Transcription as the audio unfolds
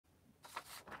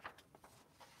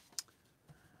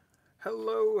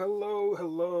Hello, hello,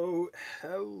 hello,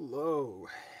 hello,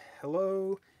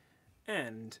 hello,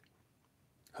 and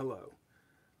hello.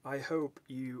 I hope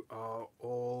you are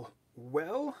all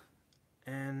well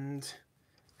and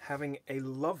having a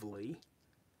lovely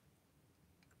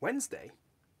Wednesday.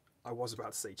 I was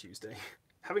about to say Tuesday.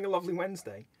 Having a lovely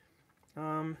Wednesday.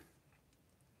 Yeah,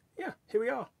 here we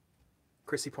are.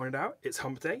 Chrissy pointed out, it's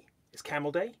hump day, it's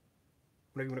camel day,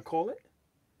 whatever you want to call it.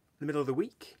 In the middle of the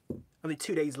week. Only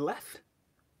 2 days left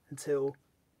until,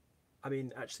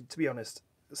 actually, to be honest,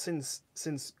 since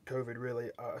COVID,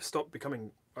 really, I've stopped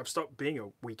being a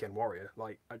weekend warrior.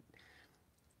 Like,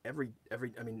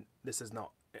 this is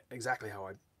not exactly how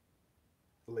I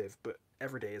live, but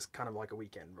every day is kind of like a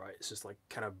weekend, right? It's just like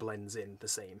kind of blends in the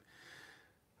same.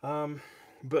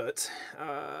 But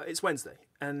it's Wednesday,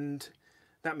 and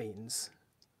that means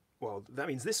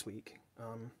this week,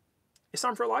 it's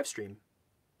time for a live stream,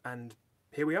 and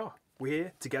here we are. We're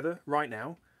here together right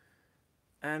now,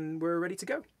 and we're ready to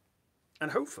go.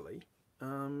 And hopefully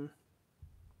we're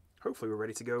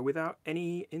ready to go without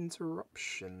any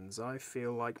interruptions. I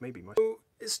feel like maybe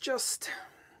it's just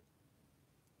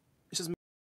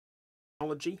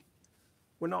technology.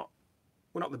 We're not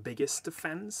the biggest of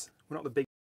fans. We're not the biggest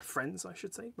of friends, I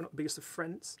should say. We're not the biggest of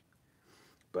friends,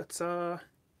 but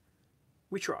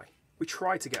we try. We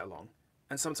try to get along,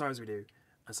 and sometimes we do,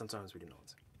 and sometimes we do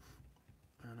not.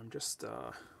 And I'm just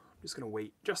going to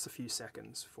wait just a few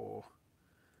seconds to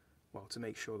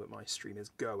make sure that my stream is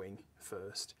going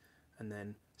first, and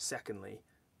then secondly,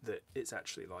 that it's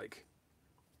actually like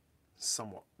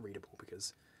somewhat readable,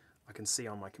 because I can see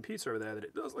on my computer over there that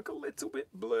it does look a little bit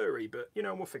blurry, but you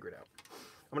know, we'll figure it out.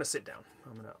 I'm going to sit down.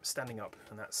 I'm standing up,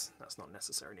 and that's not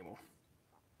necessary anymore.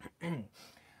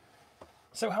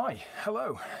 So hi,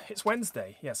 hello, it's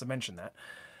Wednesday. Yes, I mentioned that.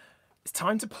 It's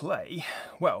time to play,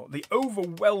 well, the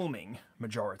overwhelming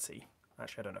majority,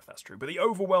 actually I don't know if that's true, but the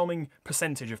overwhelming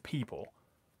percentage of people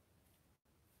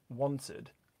wanted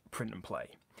print and play.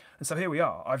 And so here we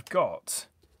are. I've got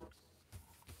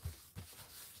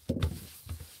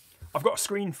a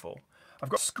screen full. I've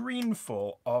got a screen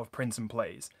full of print and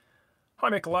plays. Hi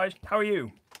Nikolai, how are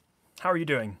you? How are you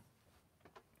doing?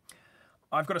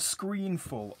 I've got a screen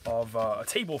full of, a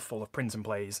table full of print and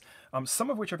plays,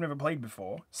 some of which I've never played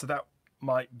before, so that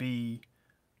might be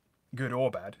good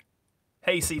or bad.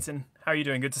 Hey Seaton, how are you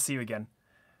doing? Good to see you again.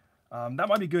 That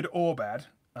might be good or bad,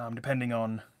 depending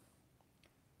on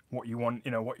what you want,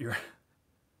 you know, what you're...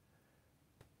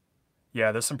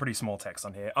 Yeah, there's some pretty small text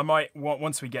on here. I might,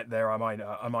 once we get there, I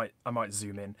might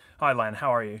zoom in. Hi Lan,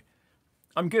 how are you?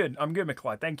 I'm good,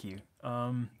 Mikolai, thank you.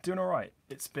 Doing all right.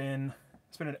 It's been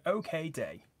an okay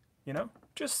day, you know?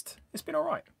 It's been all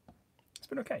right. It's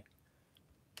been okay.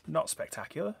 Not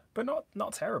spectacular, but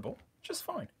not terrible. Just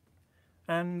fine.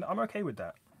 And I'm okay with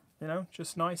that. You know,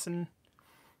 just nice and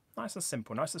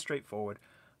simple, nice and straightforward.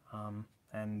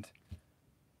 And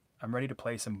I'm ready to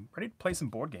play some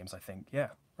board games, I think. Yeah,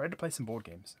 ready to play some board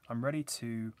games. I'm ready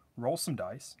to roll some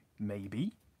dice,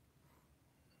 maybe,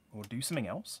 or do something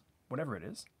else, whatever it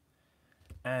is.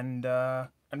 And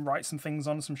write some things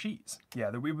on some sheets.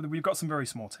 Yeah, we've got some very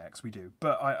small text, we do.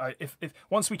 But if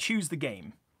once we choose the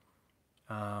game,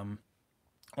 we'll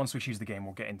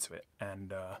get into it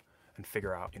and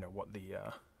figure out, you know, what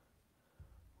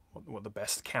the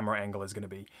best camera angle is going to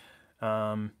be.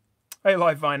 Hey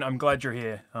Livevine, I'm glad you're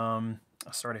here.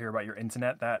 Sorry to hear about your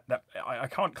internet. I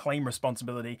can't claim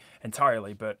responsibility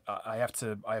entirely, but I have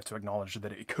to acknowledge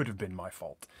that it could have been my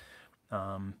fault.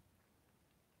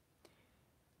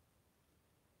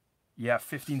 Yeah,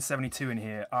 1572 in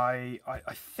here. I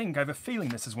think, I have a feeling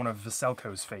this is one of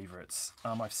Veselko's favorites.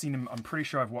 I've seen him, I'm pretty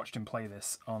sure I've watched him play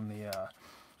this on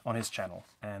his channel,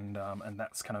 and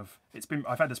that's kind of,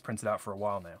 I've had this printed out for a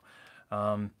while now.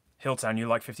 Hilltown, you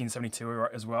like 1572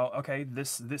 as well? Okay,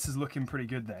 this is looking pretty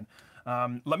good then.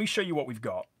 Let me show you what we've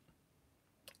got,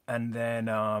 and then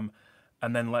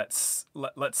let's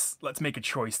make a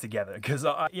choice together, because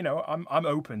you know, I'm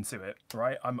open to it,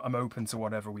 right? I'm open to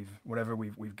whatever we've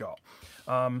got.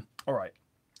 All right,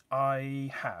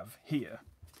 I have here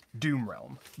Doom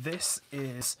Realm. This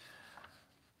is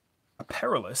a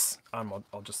perilous. I'll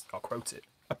quote it.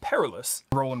 A perilous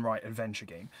roll and write adventure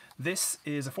game. This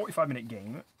is a 45-minute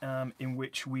game in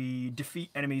which we defeat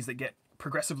enemies that get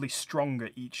progressively stronger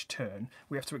each turn.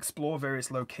 We have to explore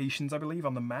various locations, I believe,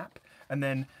 on the map, and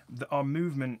then our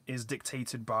movement is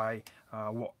dictated by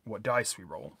what dice we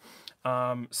roll.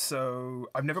 So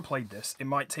I've never played this. It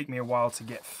might take me a while to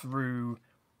get through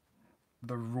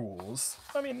the rules.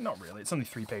 I mean, not really. It's only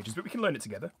 3 pages, but we can learn it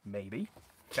together, maybe.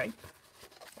 Okay,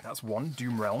 that's one,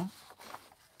 Doom Realm.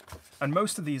 And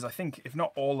most of these, I think, if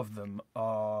not all of them,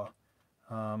 are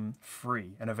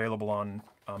free and available on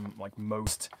like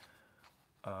most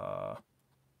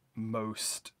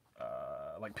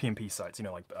like PnP sites, you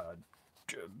know, like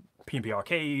PnP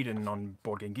Arcade and on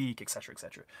Board Game Geek, etc.,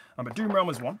 etc. But Doom Realm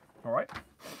is one. All right.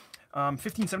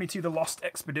 1572, The Lost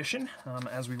Expedition,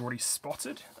 as we've already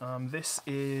spotted. This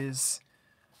is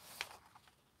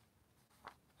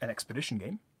an expedition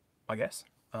game, I guess.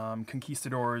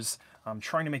 Conquistadors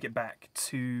trying to make it back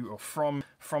to, or from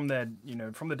their, you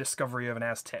know, from the discovery of an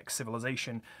Aztec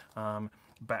civilization,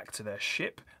 back to their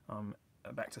ship,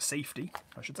 back to safety,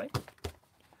 I should say.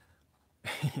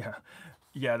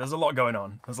 yeah, there's a lot going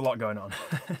on.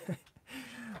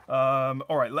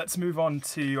 All right, let's move on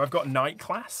to, I've got Night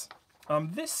Class.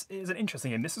 This is an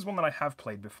interesting game. This is one that I have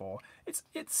played before.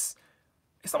 It's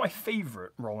not my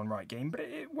favorite roll and write game, but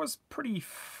it was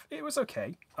it was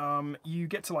okay. You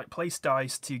get to like place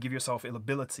dice to give yourself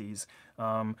abilities,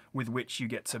 with which you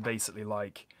get to basically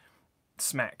like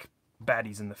smack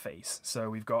baddies in the face. So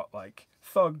we've got like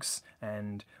thugs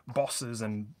and bosses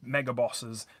and mega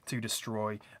bosses to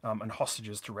destroy, and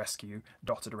hostages to rescue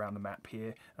dotted around the map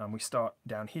here. We start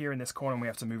down here in this corner and we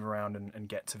have to move around and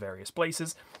get to various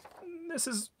places. This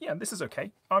is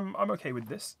okay. I'm okay with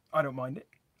this. I don't mind it.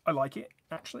 I like it,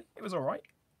 actually. It was alright.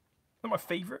 Not my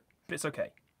favourite, but it's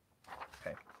okay.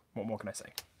 Okay, what more can I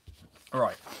say?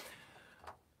 Alright.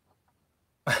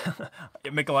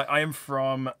 Mikolai,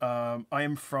 I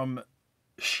am from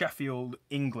Sheffield,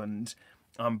 England,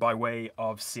 by way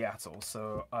of Seattle.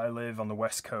 So I live on the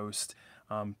West Coast.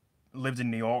 Lived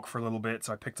in New York for a little bit,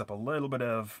 so I picked up a little bit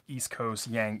of East Coast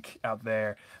Yank out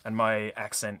there, and my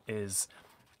accent is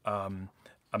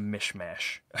a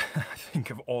mishmash, I think,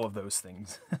 of all of those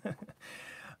things.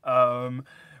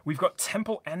 We've got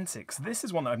Temple Antics. This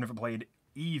is one that I've never played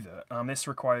either. This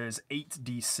requires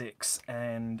 8d6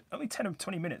 and only 10 or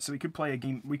 20 minutes, so we could play a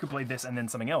game. We could play this and then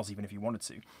something else, even if you wanted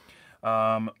to.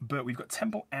 But we've got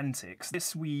Temple Antics.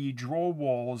 This, we draw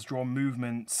walls, draw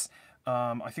movements.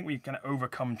 I think we kind of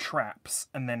overcome traps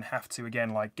and then have to,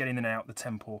 again, like get in and out the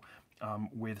temple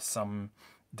with some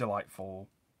delightful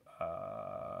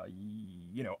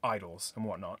you know, idols and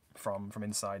whatnot from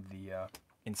inside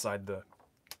the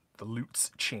loot's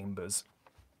chambers.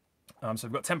 So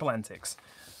we've got Temple Antics,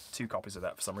 2 copies of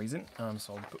that for some reason.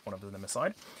 So I'll put one of them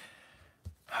aside.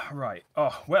 Right.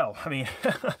 Oh well, I mean,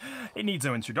 it needs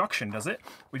no introduction, does it?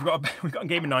 We've got a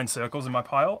game of 9 circles in my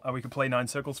pile. We could play 9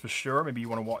 circles for sure. Maybe you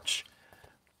want to watch.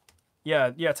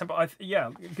 Yeah, Temple. Yeah,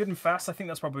 good and fast. I think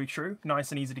that's probably true.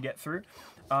 Nice and easy to get through.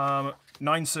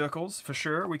 9 circles for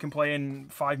sure. We can play in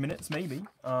 5 minutes, maybe.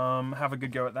 Have a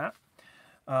good go at that.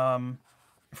 For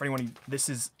anyone, this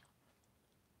is.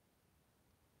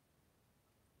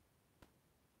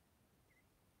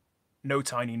 No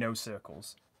tiny, no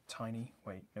circles. Tiny.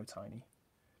 Wait, no tiny.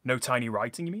 No tiny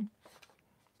writing, you mean?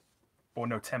 Or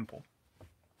no temple.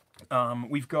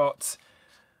 We've got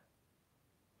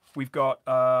Durklau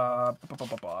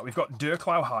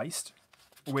Heist,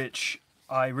 which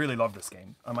I really love this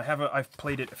game. I've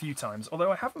played it a few times,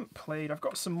 although I've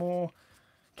got some more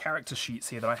character sheets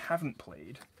here that I haven't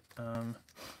played.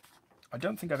 I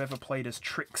don't think I've ever played as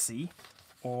Trixie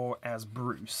or as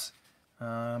Bruce.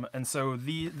 And so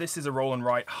this is a roll and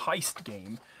write heist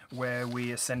game where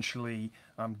we essentially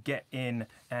get in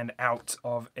and out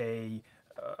of a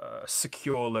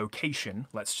secure location,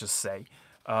 let's just say.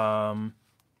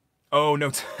 Oh,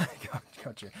 no,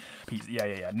 gotcha.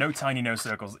 Yeah. No tiny, no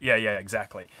circles. Yeah,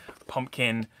 exactly.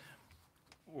 Pumpkin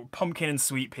and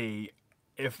Sweet Pea.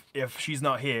 If she's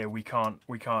not here, we can't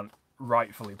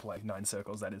rightfully play 9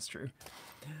 circles. That is true.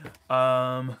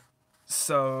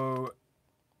 So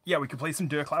yeah, we could play some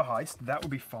Durklau Heist. That would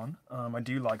be fun. I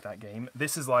do like that game.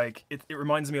 This is like it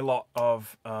reminds me a lot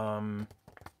of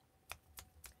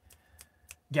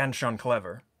Ganshon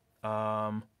Clever.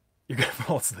 You're gonna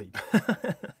fall asleep.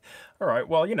 All right.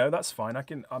 Well, you know, that's fine.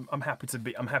 I'm happy to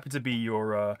be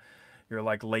your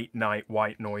like late night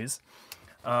white noise.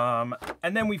 And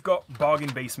then we've got Bargain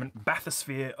Basement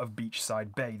Bathysphere of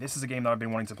Beachyside Bay. This is a game that I've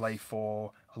been wanting to play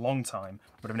for a long time,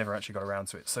 but I've never actually got around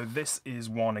to it. So this is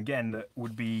one, again, that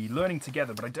would be learning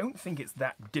together, but I don't think it's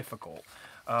that difficult.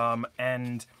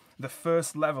 And the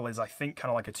first level is, I think, kind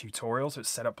of like a tutorial, so it's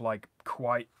set up like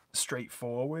quite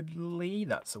straightforwardly.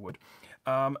 That's a word.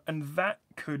 And that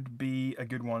could be a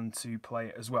good one to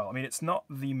play as well. I mean, it's not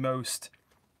the most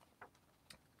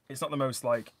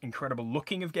like incredible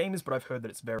looking of games, but I've heard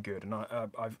that it's very good, and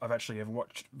I've actually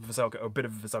watched Veselka, a bit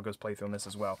of Veselka's playthrough on this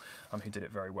as well, who did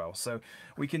it very well. So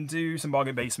we can do some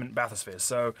Bargain Basement Bathysphere.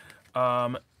 So,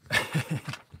 all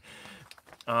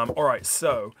right,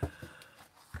 so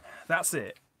that's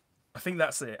it. I think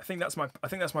that's it. I think that's my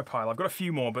pile. I've got a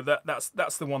few more, but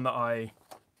that's the one that I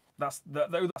those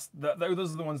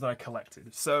are the ones that I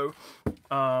collected. So,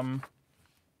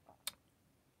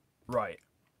 right.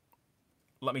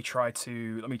 Let me try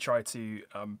to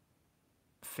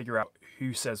figure out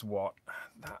who says what.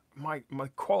 That my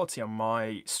quality on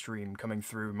my stream coming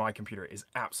through my computer is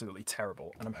absolutely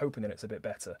terrible, and I'm hoping that it's a bit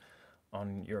better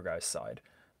on your guys' side.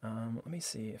 Let me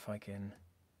see if I can.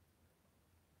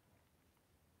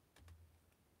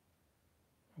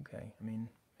 Okay, I mean,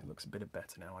 it looks a bit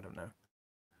better now, I don't know.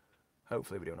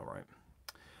 Hopefully we're doing all right.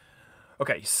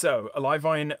 Okay, so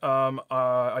Alivine,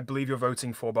 I believe you're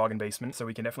voting for Bargain Basement, so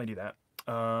we can definitely do that.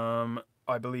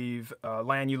 I believe,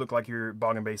 Lan, you look like you're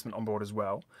Bargain Basement on board as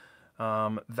well.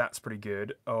 That's pretty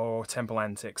good. Oh, Temple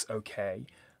Antics, okay.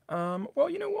 Well,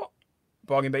 you know what?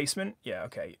 Bargain Basement, yeah,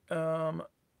 okay.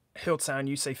 Hilltown,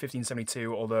 you say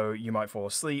 1572, although you might fall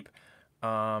asleep.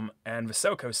 And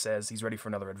Vaselko says he's ready for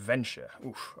another adventure.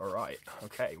 Oof, alright,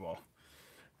 okay, well.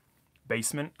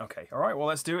 Basement, okay, alright, well,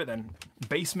 let's do it then.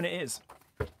 Basement it is.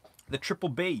 The triple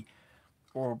B,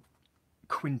 or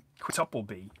quintuple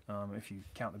B, if you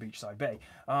count the Beachyside Bay.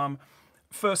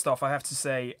 First off, I have to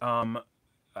say,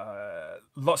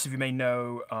 lots of you may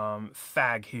know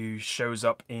Thag, who shows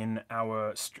up in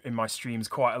my streams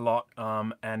quite a lot,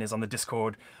 and is on the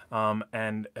Discord,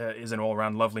 and is an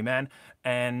all-around lovely man.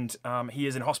 And he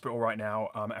is in hospital right now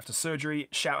after surgery.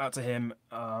 Shout out to him.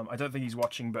 I don't think he's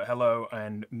watching, but hello,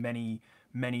 and many,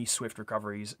 many swift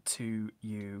recoveries to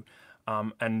you.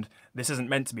 And this isn't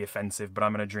meant to be offensive, but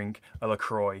I'm going to drink a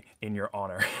LaCroix in your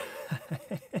honor.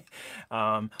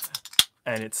 And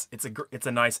it's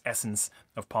a nice essence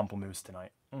of pamplemousse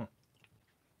tonight.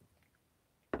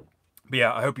 But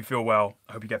yeah, I hope you feel well.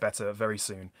 I hope you get better very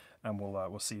soon, and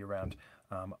we'll see you around.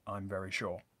 I'm very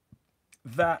sure.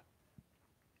 That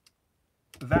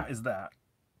is that.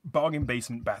 Bargain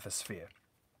Basement Bathysphere.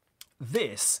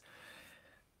 This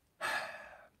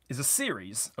is a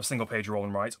series of single-page roll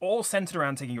and writes, all centered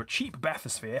around taking your cheap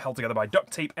bathysphere, held together by duct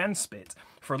tape and spit,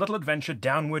 for a little adventure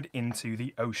downward into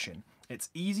the ocean. It's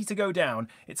easy to go down,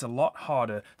 it's a lot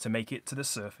harder to make it to the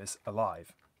surface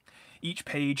alive. Each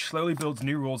page slowly builds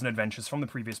new rules and adventures from the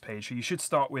previous page, so you should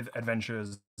start with Adventure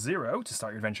 0 to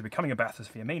start your adventure becoming a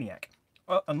bathysphere maniac.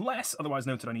 Unless otherwise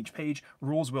noted on each page,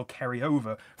 rules will carry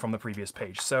over from the previous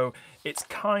page. So it's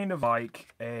kind of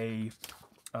like a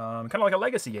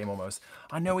legacy game almost.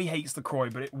 I know he hates the Croix,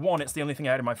 but one, it's the only thing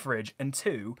I had in my fridge, and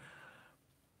two,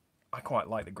 I quite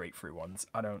like the grapefruit ones.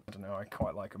 I don't know, I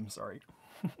quite like them, sorry.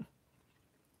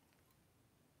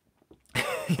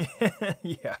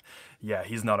 yeah,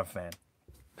 he's not a fan.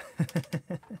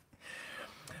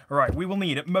 Right, we will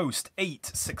need at most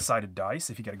 8 6-sided dice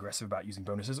if you get aggressive about using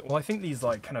bonuses. Well, I think these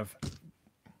like kind of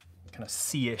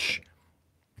sea-ish,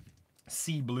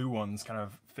 sea blue ones kind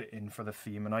of fit in for the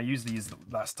theme, and I used these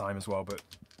last time as well, but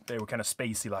they were kind of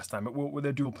spacey last time, but with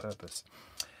their dual purpose.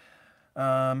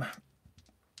 On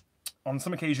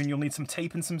some occasion, you'll need some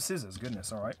tape and some scissors.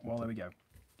 Goodness, all right, well, there we go.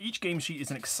 Each game sheet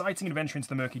is an exciting adventure into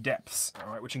the murky depths,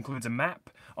 all right, which includes a map.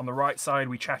 On the right side,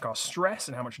 we track our stress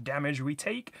and how much damage we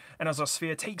take, and as our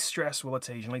sphere takes stress, we'll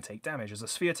occasionally take damage. As the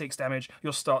sphere takes damage,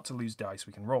 you'll start to lose dice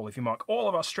we can roll. If you mark all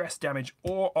of our stress, damage,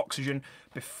 or oxygen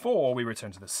before we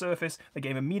return to the surface, the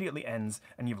game immediately ends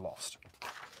and you've lost.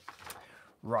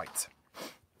 Right.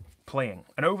 Playing.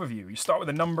 An overview. You start with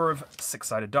a number of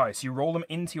 6-sided dice. You roll them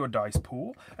into your dice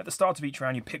pool. At the start of each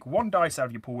round, you pick one dice out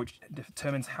of your pool, which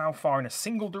determines how far in a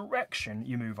single direction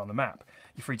you move on the map.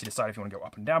 You're free to decide if you want to go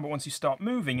up and down, but once you start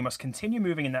moving, you must continue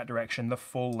moving in that direction the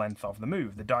full length of the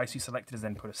move. The dice you selected is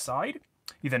then put aside.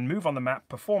 You then move on the map,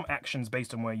 perform actions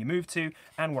based on where you move to,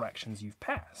 and what actions you've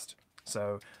passed.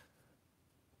 So,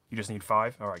 you just need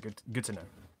 5? Alright, good to know.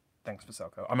 Thanks,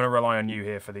 Vaselko. I'm going to rely on you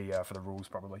here for the rules,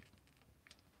 probably.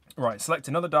 Right, select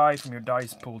another die from your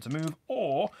dice pool to move,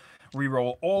 or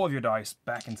re-roll all of your dice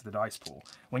back into the dice pool.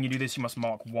 When you do this, you must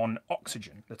mark 1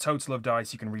 oxygen. The total of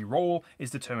dice you can re-roll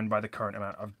is determined by the current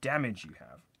amount of damage you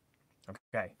have.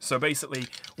 Okay, so basically,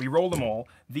 we roll them all.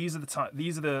 These are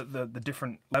the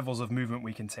different levels of movement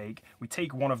we can take. We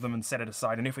take one of them and set it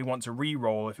aside, and if we want to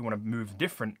re-roll, if we want to move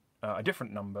a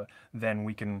different number, then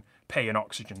we can pay an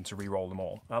oxygen to re-roll them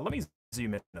all. Let me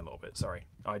zoom in a little bit, sorry.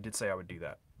 I did say I would do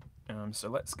that. So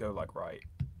let's go like right.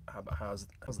 How's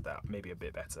that? Maybe a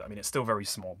bit better. I mean, it's still very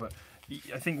small, but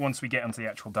I think once we get onto the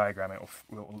actual diagram,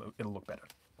 it'll look better.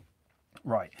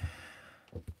 Right.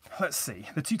 Let's see.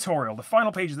 The tutorial. The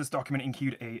final page of this document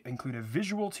include a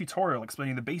visual tutorial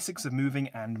explaining the basics of moving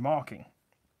and marking.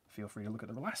 Feel free to look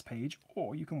at the last page,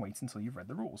 or you can wait until you've read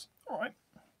the rules. All right.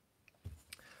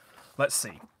 Let's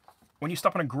see. When you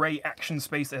stop on a grey action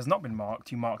space that has not been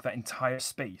marked, you mark that entire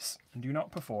space and do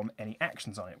not perform any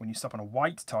actions on it. When you stop on a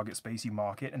white target space, you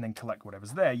mark it and then collect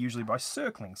whatever's there, usually by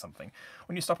circling something.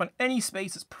 When you stop on any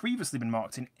space that's previously been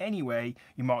marked in any way,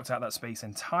 you marked out that space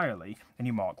entirely and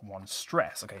you mark 1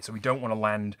 stress. Okay, so we don't want to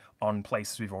land on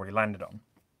places we've already landed on.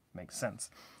 Makes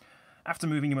sense. After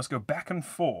moving, you must go back and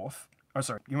forth. Oh,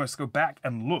 sorry, you must go back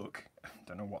and look.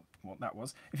 Don't know what that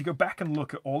was. If you go back and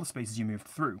look at all the spaces you moved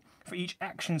through, for each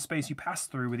action space you pass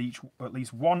through with at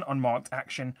least 1 unmarked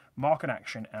action, mark an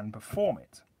action and perform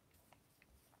it.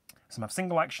 Some have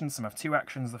single actions, some have 2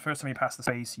 actions. The first time you pass the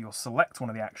space, you'll select one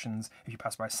of the actions. If you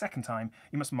pass by a second time,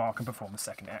 you must mark and perform the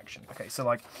second action. Okay, so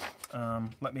like,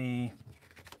 let me...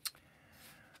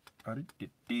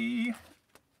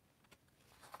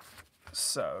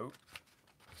 So,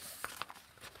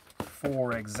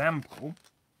 for example...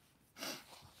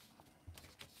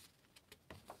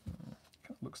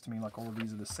 Looks to me like all of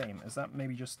these are the same. Is that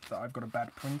maybe just that I've got a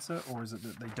bad printer, or is it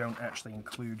that they don't actually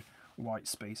include white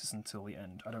spaces until the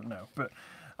end? I don't know. But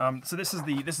so this is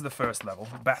the first level,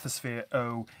 Bathysphere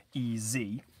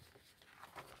OEZ.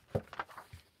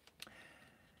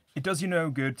 It does you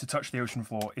no good to touch the ocean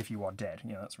floor if you are dead.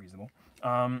 Yeah, that's reasonable.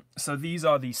 So these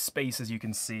are the spaces you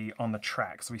can see on the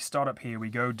track. So we start up here, we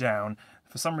go down,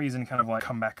 for some reason kind of like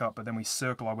come back up, but then we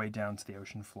circle our way down to the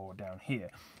ocean floor down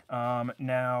here.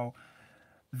 Now,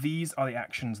 these are the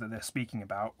actions that they're speaking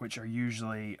about, which are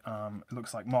usually, it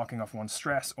looks like marking off 1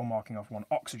 stress or marking off 1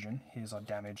 oxygen. Here's our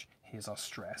damage, here's our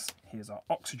stress, here's our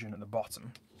oxygen at the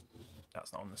bottom.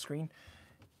 That's not on the screen.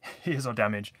 Here's our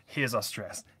damage, here's our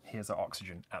stress, here's our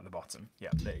oxygen at the bottom.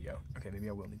 Yeah, there you go. Okay, maybe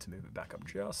I will need to move it back up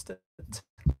just a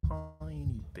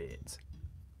tiny bit.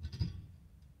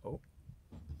 Oh.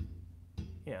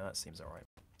 Yeah, that seems all right.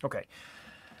 Okay.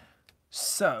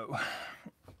 So...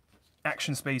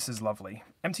 Action space is lovely.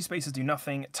 Empty spaces do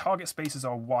nothing. Target spaces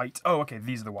are white. Oh, okay,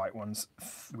 these are the white ones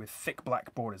with thick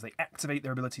black borders. They activate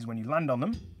their abilities when you land on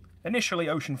them. Initially,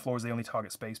 ocean floor is the only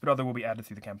target space, but other will be added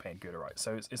through the campaign. Good, all right.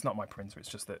 So it's not my printer, it's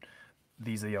just that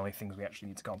these are the only things we actually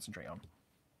need to concentrate on.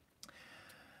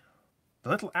 The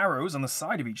little arrows on the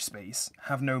side of each space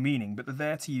have no meaning, but they're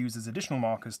there to use as additional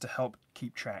markers to help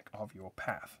keep track of your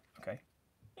path. Okay?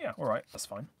 Yeah, all right, that's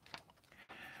fine.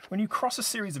 When you cross a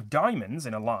series of diamonds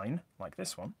in a line, like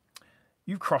this one,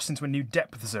 you cross into a new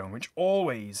depth zone, which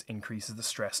always increases the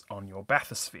stress on your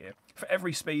bathysphere. For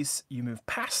every space you move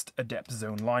past a depth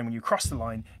zone line, when you cross the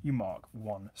line, you mark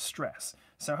 1 stress.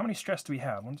 So how many stress do we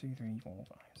have? 1, 2, 3, 4, 5,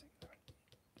 6, 7,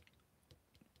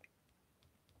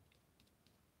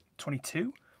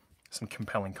 22? Some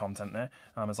compelling content there,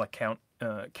 as I count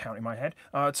in my head.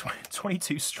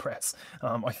 22 stress,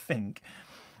 I think.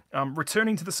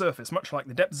 Returning to the surface, much like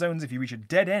the depth zones, if you reach a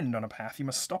dead end on a path, you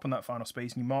must stop on that final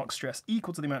space and you mark stress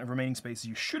equal to the amount of remaining spaces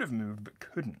you should have moved but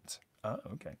couldn't. Oh,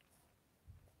 okay.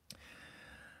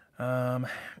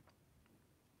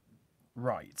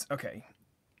 Right, okay.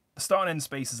 The start and end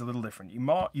space is a little different.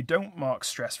 You don't mark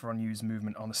stress for unused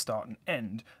movement on the start and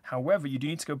end. However, you do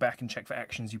need to go back and check for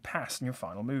actions you passed in your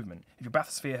final movement. If your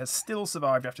bathysphere has still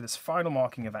survived after this final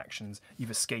marking of actions, you've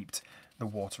escaped the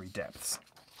watery depths.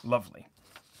 Lovely.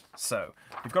 So,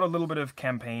 we've got a little bit of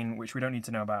campaign, which we don't need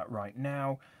to know about right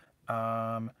now.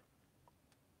 And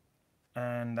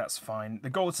that's fine. The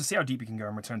goal is to see how deep you can go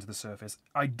and return to the surface.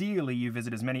 Ideally, you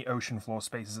visit as many ocean floor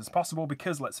spaces as possible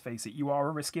because, let's face it, you are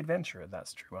a risky adventurer.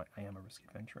 That's true, I am a risky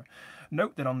adventurer.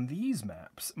 Note that on these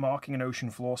maps, marking an ocean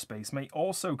floor space may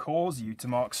also cause you to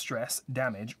mark stress,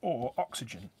 damage, or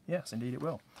oxygen. Yes, indeed it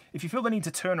will. If you feel the need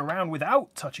to turn around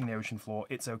without touching the ocean floor,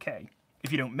 it's okay.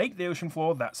 If you don't make the ocean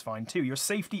floor, that's fine too. Your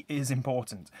safety is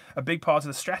important. A big part of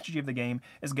the strategy of the game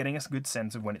is getting us a good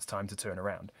sense of when it's time to turn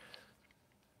around.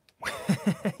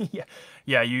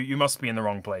 yeah, you must be in the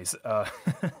wrong place.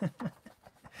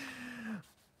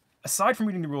 Aside from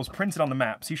reading the rules printed on the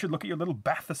maps, you should look at your little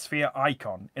bathysphere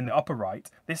icon in the upper right.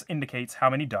 This indicates how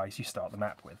many dice you start the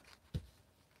map with.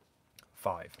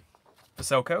 5.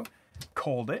 Vaselko,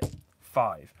 called it.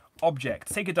 5.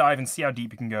 Object, take a dive and see how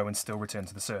deep you can go and still return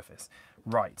to the surface.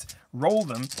 Right, roll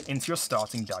them into your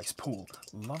starting dice pool.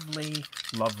 Lovely,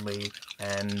 lovely,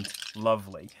 and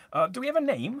lovely. Do we have a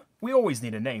name? We always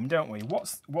need a name, don't we?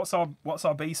 What's our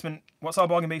bargain basement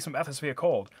bathysphere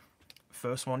called?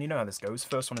 First one, you know how this goes.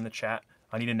 First one in the chat.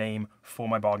 I need a name for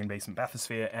my bargain basement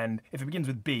bathysphere, and if it begins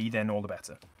with B, then all the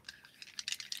better.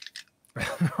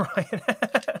 Right.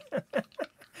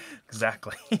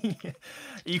 Exactly.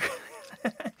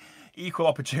 Equal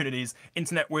opportunities.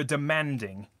 Internet, we're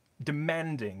demanding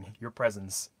your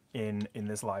presence in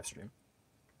this live stream.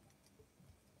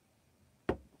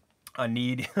 I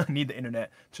need the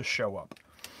internet to show up.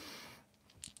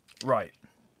 Right.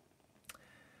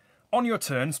 On your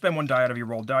turn, spend 1 die out of your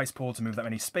rolled dice pool to move that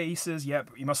many spaces.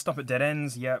 Yep. You must stop at dead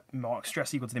ends. Yep. Mark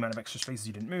stress equal to the amount of extra spaces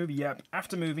you didn't move. Yep.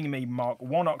 After moving, you may mark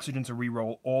 1 oxygen to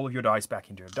re-roll all of your dice back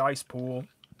into your dice pool.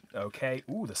 Okay.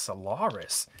 Ooh, the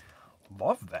Solaris.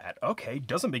 Love that. Okay.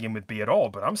 Doesn't begin with B at all,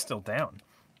 but I'm still down.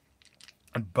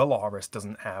 And Belarus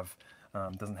doesn't have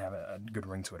a good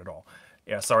ring to it at all.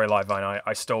 Yeah. Sorry, Livevine.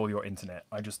 I stole your internet.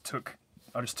 I just took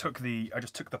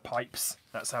the pipes.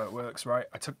 That's how it works, right?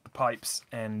 I took the pipes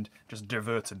and just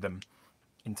diverted them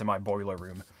into my boiler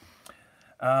room.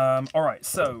 All right,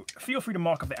 so feel free to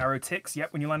mark up the arrow ticks.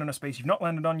 Yep, when you land on a space you've not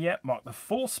landed on yet, mark the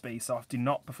full space off. Do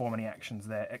not perform any actions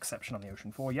there, exception on the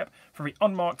ocean floor. Yep, for every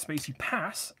unmarked space you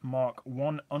pass, mark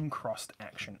 1 uncrossed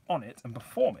action on it and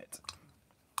perform it.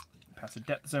 Pass a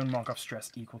depth zone, mark off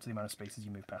stress equal to the amount of spaces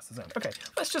you move past the zone. Okay,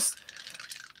 let's just...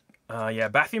 yeah,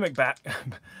 Bathy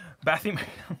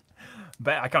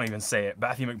I can't even say it.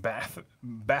 Bathy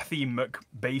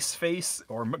McBaseface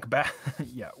or McBath.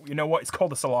 Yeah, you know what? It's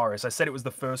called the Solaris. I said it was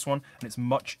the first one, and it's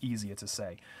much easier to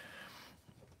say.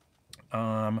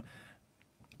 The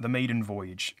Maiden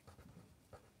Voyage.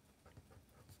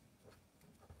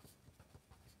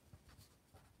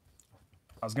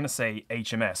 I was gonna say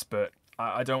HMS, but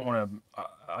I don't want to.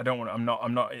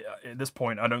 I'm not. At this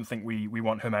point, I don't think we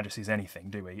want Her Majesty's anything,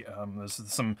 do we?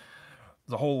 There's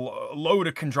a whole load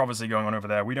of controversy going on over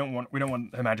there. We don't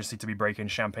want Her Majesty to be breaking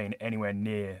champagne anywhere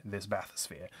near this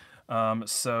bathysphere.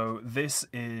 So this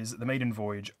is the maiden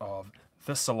voyage of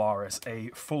the Solaris,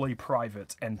 a fully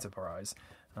private enterprise,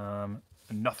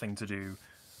 nothing to do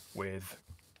with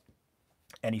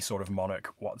any sort of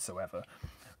monarch whatsoever.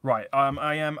 Right,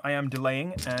 I am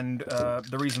delaying, and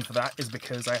the reason for that is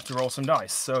because I have to roll some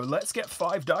dice. So let's get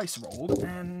 5 dice rolled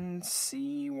and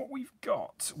see what we've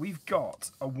got. We've got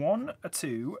a 1, a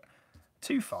 2,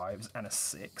 2 5s, and a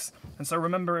 6. And so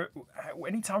remember,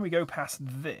 anytime we go past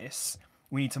this,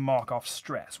 we need to mark off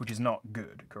stress, which is not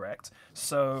good, correct?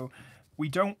 So we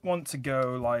don't want to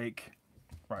go like,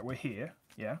 right, we're here,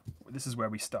 yeah? This is where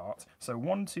we start. So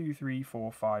 1, 2, 3,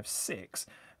 4, 5, 6.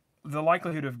 The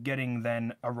likelihood of getting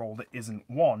then a roll that isn't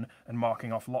 1 and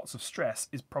marking off lots of stress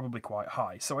is probably quite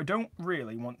high. So I don't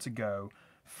really want to go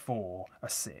for a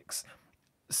 6.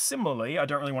 Similarly, I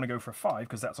don't really want to go for a 5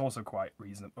 because that's also quite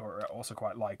reasonable, or also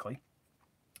quite likely.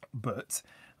 But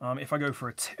if I go for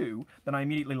a 2, then I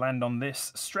immediately land on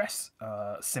this stress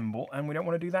symbol, and we don't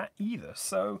want to do that either.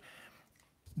 So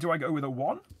do I go with a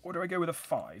 1 or do I go with a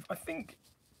 5? I think...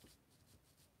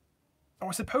 Oh,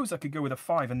 I suppose I could go with a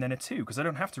 5 and then a 2, because I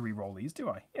don't have to re-roll these, do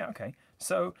I? Yeah, okay.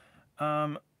 So,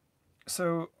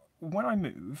 so when I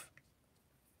move,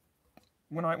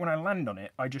 when I land on it,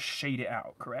 I just shade it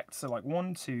out, correct? So like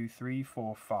 1, 2, 3,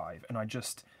 4, 5, and I'm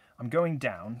going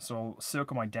down, so I'll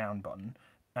circle my down button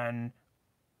and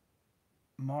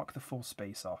mark the full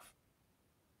space off.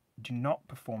 Do not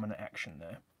perform an action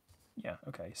there. Yeah,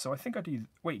 okay. So I think I do...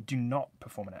 Wait, do not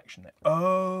perform an action there.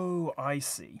 Oh, I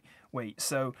see. Wait,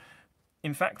 so...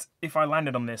 In fact, if I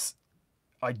landed on this,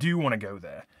 I do want to go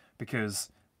there, because,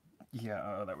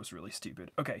 yeah, that was really stupid.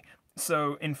 Okay,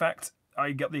 so in fact,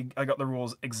 I got the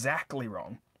rules exactly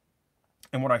wrong,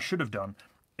 and what I should have done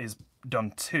is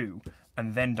done 2,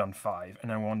 and then done 5,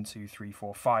 and then 1, 2, 3,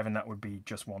 4, 5, and that would be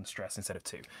just 1 stress instead of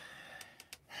 2.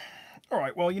 All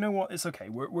right, well, you know what? It's okay.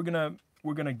 We're gonna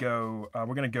go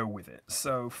with it.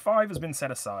 So 5 has been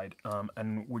set aside,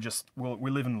 and we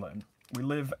live and learn. We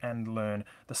live and learn.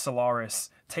 The Solaris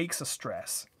takes a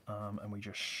stress, and we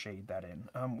just shade that in.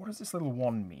 What does this little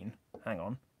 1 mean? Hang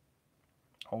on.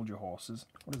 Hold your horses.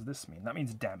 What does this mean? That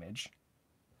means damage.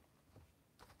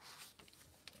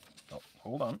 Oh,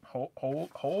 hold on.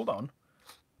 Hold on.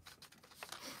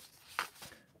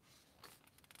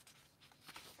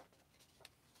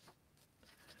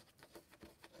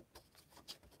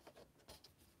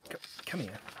 Come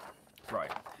here.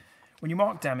 Right. When you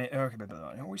mark damage,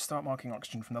 always start marking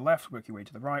oxygen from the left, work your way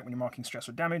to the right. When you're marking stress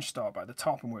or damage, start by the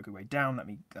top and work your way down. That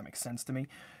makes sense to me.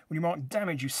 When you mark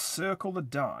damage, you circle the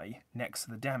die next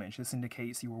to the damage. This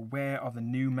indicates you're aware of the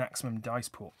new maximum dice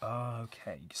pool.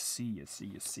 Okay, see you.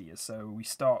 So we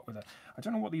start with I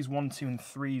don't know what these 1, 2, and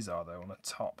 3s are, though, on the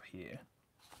top here.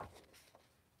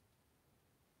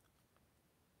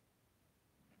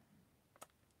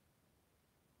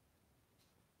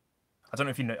 I don't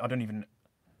know if you know, I don't even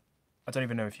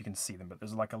know if you can see them, but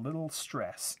there's like a little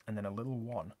stress and then a little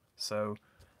 1. So,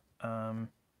 hold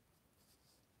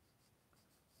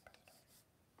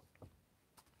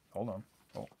on.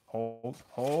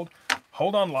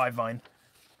 Hold on, Livevine.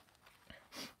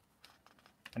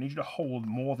 I need you to hold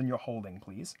more than you're holding,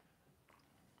 please.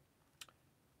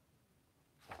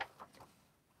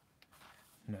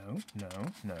 no.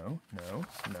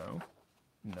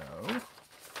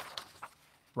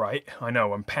 Right, I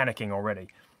know, I'm panicking already.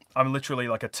 I'm literally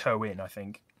like a toe in, I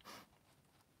think.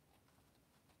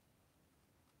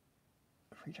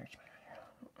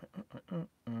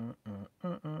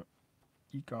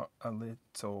 You got a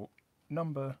little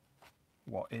number.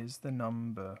 What is the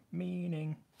number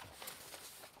meaning?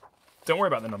 Don't worry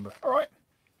about the number. All right,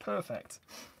 perfect.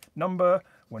 Number,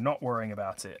 we're not worrying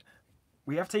about it.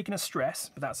 We have taken a stress,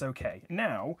 but that's okay.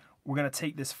 Now, we're going to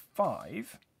take this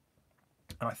 5,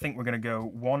 and I think we're going to go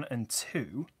 1 and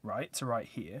 2, right, to right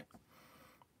here.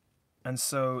 And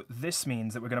so this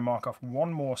means that we're going to mark off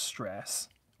one more stress.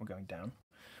 We're going down.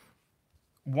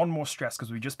 One more stress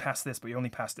because we just passed this, but we only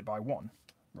passed it by 1,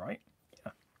 right?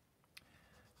 Yeah.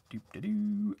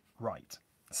 Doop-de-doo. Right.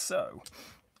 So,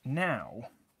 now,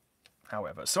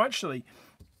 however, so actually,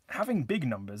 having big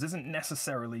numbers isn't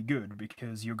necessarily good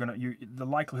because the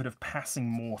likelihood of passing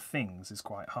more things is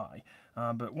quite high.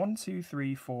 But 1, 2,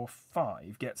 3, 4,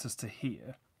 5 gets us to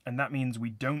here, and that means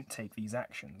we don't take these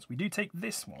actions. We do take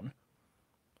this one.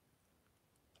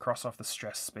 Cross off the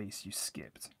stress space you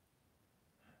skipped.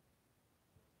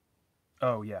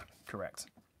 Oh yeah, correct.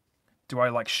 Do I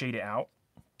like shade it out?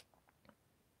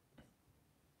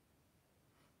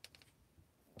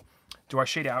 Do I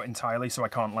shade it out entirely so I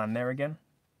can't land there again?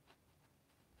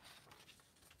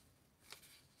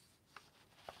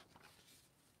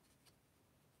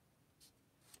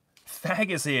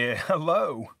 Thag is here.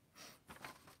 Hello.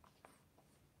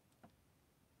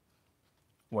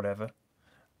 Whatever.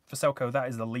 Vaselko, that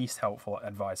is the least helpful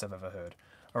advice I've ever heard.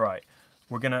 All right,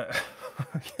 we're gonna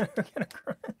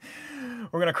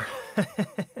we're gonna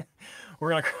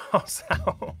cross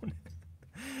out.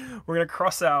 We're gonna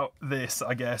cross out this,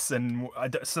 I guess, and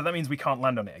so that means we can't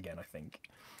land on it again, I think.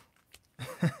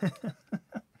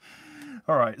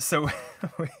 All right, so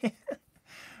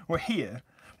we're here.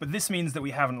 But this means that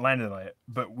we haven't landed on it,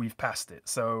 but we've passed it.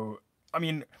 So, I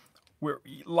mean, we're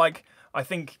like, I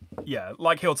think, yeah,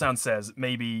 like Hilltown says,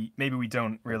 maybe we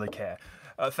don't really care.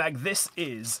 In fact, this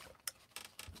is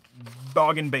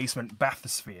Bargain Basement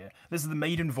Bathysphere. This is the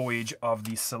maiden voyage of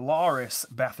the Solaris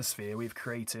Bathysphere we've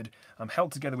created,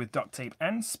 held together with duct tape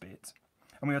and spit.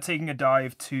 And we are taking a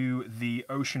dive to the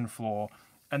ocean floor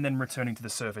and then returning to the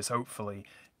surface, hopefully,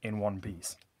 in one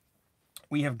piece.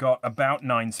 We have got about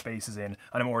 9 spaces in,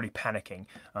 and I'm already panicking.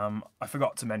 I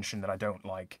forgot to mention that I don't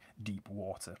like deep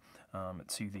water,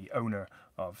 to the owner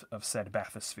of said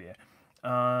Bathysphere.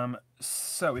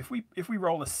 So if we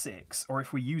roll a 6, or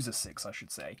if we use a 6, I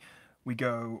should say, we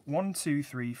go 1, 2,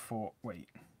 3, 4. Wait,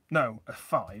 no, a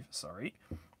 5. Sorry.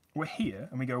 We're here,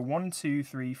 and we go 1, 2,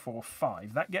 3, 4,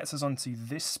 5. That gets us onto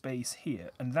this space here,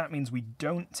 and that means we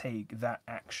don't take that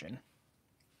action.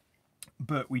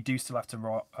 But we do still have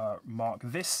to mark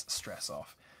this stress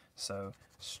off. So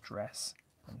stress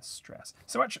and stress.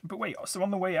 So actually, but wait. So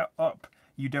on the way up,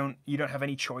 you don't have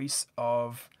any choice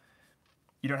of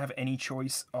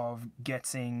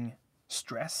getting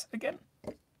stress again.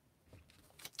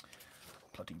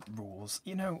 Bloody rules.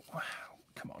 You know,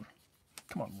 come on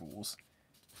rules.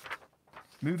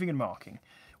 Moving and marking.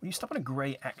 When you stop in a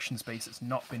grey action space that's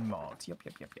not been marked. Yep.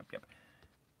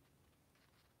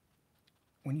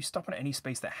 When you stop on any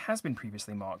space that has been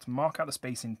previously marked, mark out the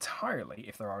space entirely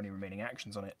if there are any remaining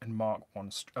actions on it, and mark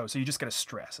one. Oh, so you just get a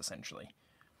stress, essentially.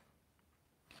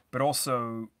 But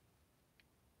also,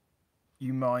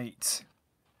 you might...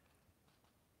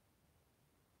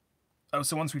 Oh,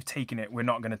 so once we've taken it, we're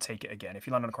not going to take it again. If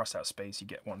you land on a crossed out space, you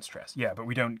get 1 stress. Yeah, but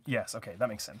we don't... Yes, okay, that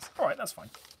makes sense. All right, that's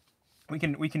fine. We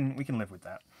can live with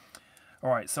that. All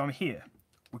right, so I'm here.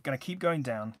 We're going to keep going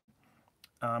down.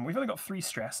 We've only got 3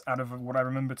 stress out of what I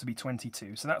remember to be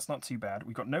 22, so that's not too bad.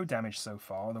 We've got no damage so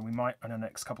far, although we might on our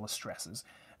next couple of stresses.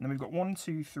 And then we've got 1,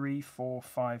 2, 3, 4,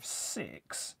 5,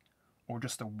 6, or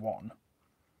just a 1.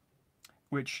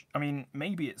 Which, I mean,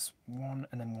 maybe it's 1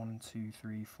 and then 1, 2,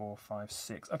 3, 4, 5,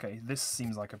 6. Okay, this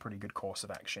seems like a pretty good course of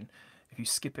action. If you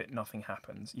skip it, nothing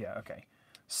happens. Yeah, okay.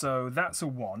 So that's a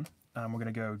 1, and we're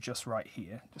going to go just right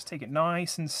here. Just take it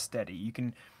nice and steady. You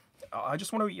can... I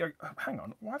just want to... hang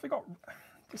on, why have I got...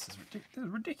 This is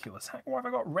ridiculous. Why have I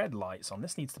got red lights on?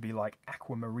 This needs to be like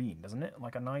aquamarine, doesn't it?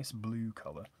 Like a nice blue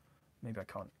colour. Maybe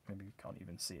you can't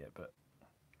even see it, but...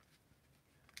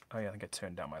 Oh yeah, I think I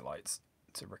turned down my lights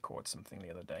to record something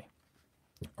the other day.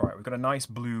 Alright, we've got a nice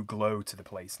blue glow to the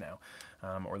place now.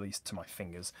 Or at least to my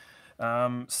fingers.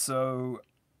 So...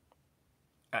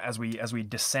 As we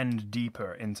descend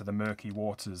deeper into the murky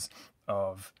waters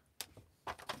of...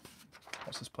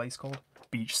 What's this place called?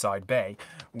 Beachyside Bay.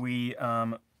 We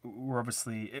we're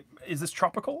obviously... Is this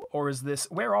tropical, or is this...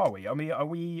 Where are we? I mean, are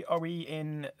we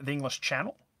in the English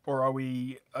Channel? Or are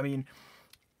we... I mean,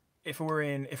 if we're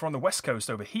on the west coast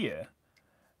over here,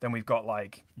 then we've got,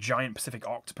 like, giant Pacific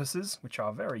octopuses, which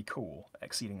are very cool,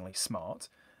 exceedingly smart.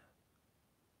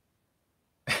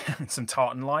 Some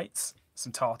tartan lights.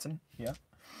 Some tartan, yeah.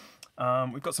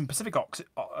 We've got some Pacific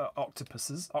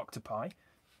octopuses, octopi.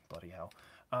 Bloody hell.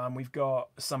 We've got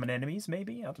some anemones,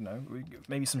 maybe. I don't know.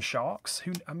 Maybe some sharks.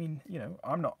 I mean, you know,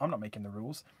 I'm not making the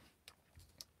rules.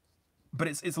 But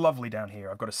it's lovely down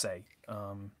here, I've got to say.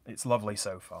 It's lovely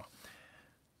so far.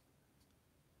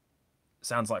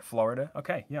 Sounds like Florida.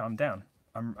 Okay, yeah, I'm down.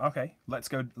 Okay. Let's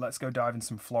go dive in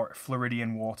some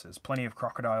Floridian waters. Plenty of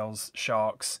crocodiles,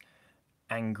 sharks,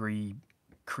 angry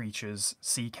creatures,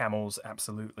 sea camels.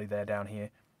 Absolutely, they're down here.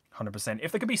 100%.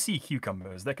 If there can be sea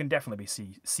cucumbers, there can definitely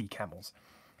be sea camels.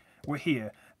 We're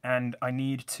here, and I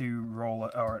need to roll,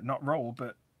 or not roll,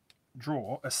 but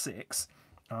draw a 6.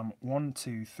 1,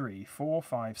 2, 3, 4,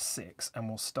 5, 6, and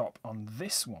we'll stop on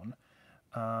this one.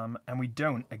 And we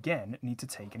don't, again, need to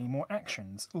take any more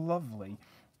actions. Lovely.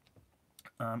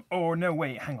 Oh, no,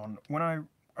 wait, hang on. I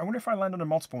wonder if I land on a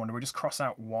multiple one, do we just cross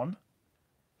out 1?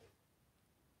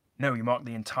 No, you mark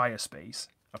the entire space.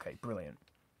 Okay, brilliant.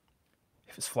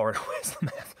 If it's Florida, where's the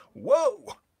map?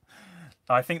 Whoa!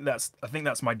 I think that's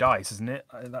my dice, isn't it?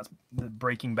 That's the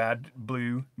Breaking Bad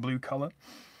blue color.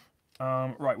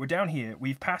 Right, we're down here.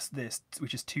 We've passed this,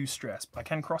 which is 2 stress. I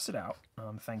can cross it out.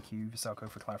 Thank you, Viselco,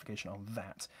 for clarification on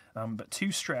that. But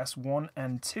 2 stress, 1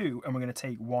 and 2, and we're going to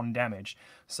take 1 damage.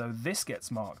 So this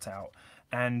gets marked out,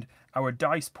 and our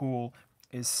dice pool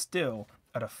is still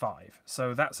at a 5.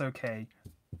 So that's okay.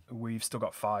 We've still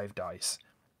got 5 dice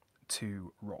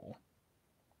to roll.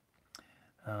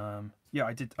 Yeah,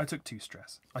 I took 2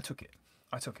 stress. I took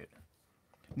it.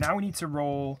 Now we need to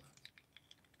roll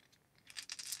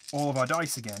all of our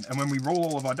dice again. And when we roll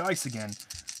all of our dice again,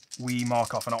 we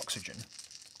mark off an oxygen.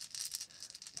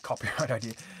 Copyright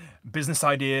idea. Business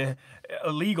idea.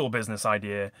 Illegal business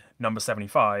idea. Number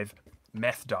 75.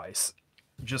 Meth dice.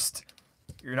 Just,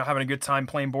 you're not having a good time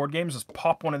playing board games, just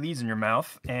pop one of these in your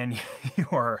mouth and you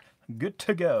are good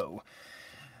to go.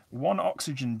 1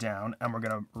 oxygen down, and we're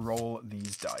going to roll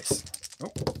these dice.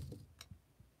 Oh.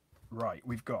 Right,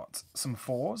 we've got some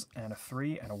 4s, and a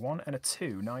 3, and a 1, and a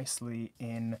 2, nicely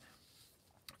in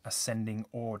ascending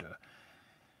order.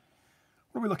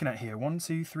 What are we looking at here? 1,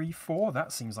 2, 3, 4.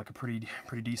 That seems like a pretty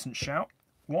decent shout.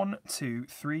 1, 2,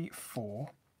 3, 4.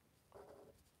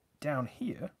 Down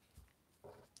here.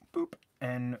 Boop.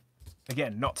 And,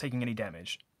 again, not taking any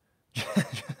damage.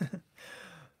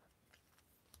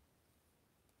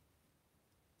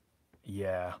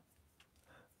 Yeah.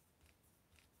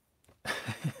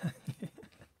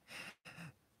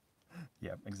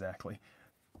 Yeah, exactly.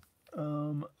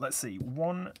 Let's see.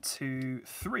 1, 2,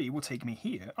 3 will take me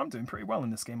here. I'm doing pretty well in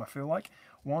this game, I feel like.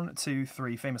 1, 2,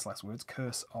 3, famous last words,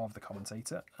 curse of the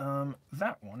commentator.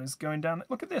 That one is going down.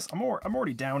 Look at this. I'm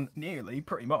already down nearly,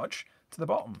 pretty much, to the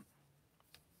bottom.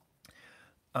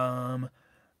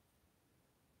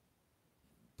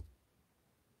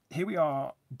 Here we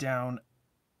are down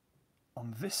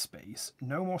on this space.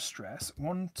 No more stress.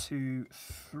 1, 2,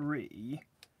 3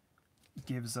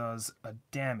 gives us a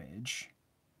damage.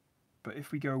 But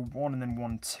if we go 1 and then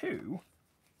 1, 2,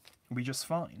 we'll be just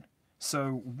fine.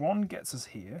 So 1 gets us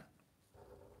here,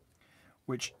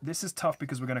 which this is tough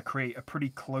because we're going to create a pretty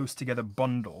close together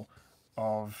bundle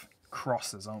of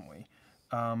crosses, aren't we?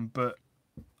 But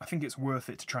I think it's worth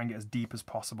it to try and get as deep as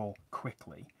possible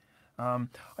quickly. Oh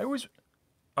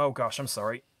gosh, I'm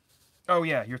sorry. Oh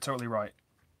yeah, you're totally right.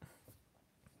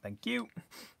 Thank you.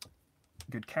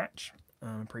 Good catch.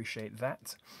 Appreciate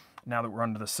that. Now that we're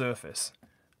under the surface,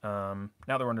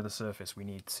 we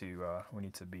need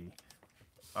to be.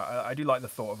 I do like the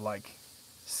thought of like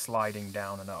sliding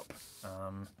down and up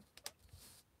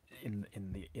in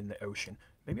the ocean.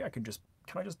 Maybe I can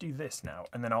I just do this now,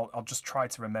 and then I'll just try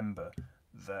to remember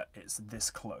that it's this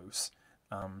close,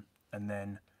 and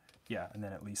then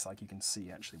at least like you can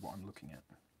see actually what I'm looking at.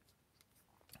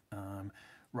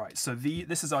 Right, so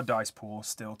this is our dice pool,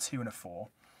 still 2 and a 4.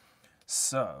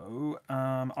 So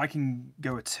I can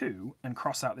go a 2 and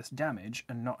cross out this damage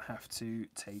and not have to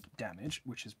take damage,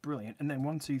 which is brilliant. And then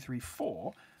 1, 2, 3,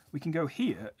 4, we can go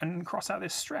here and cross out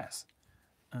this stress.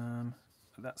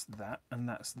 That's that, and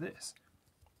that's this.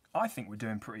 I think we're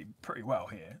doing pretty well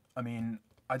here. I mean,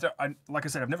 like I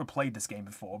said, I've never played this game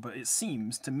before, but it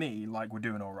seems to me like we're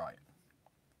doing all right.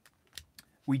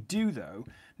 We do, though,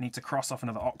 need to cross off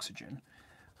another oxygen.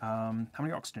 How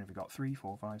many oxygen have we got? 3,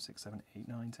 4, 5, 6, 7, 8,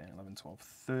 9, 10, 11, 12,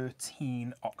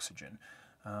 13 oxygen.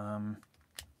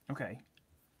 Okay.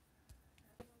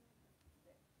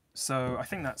 So I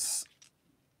think that's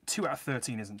 2 out of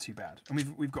 13 isn't too bad.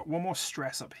 And we've got one more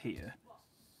stress up here.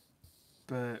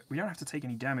 But we don't have to take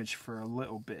any damage for a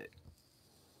little bit.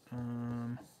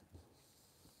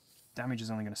 Damage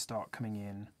is only going to start coming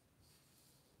in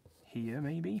here,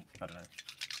 maybe? I don't know.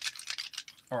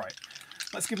 Alright,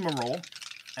 let's give him a roll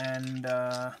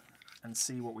and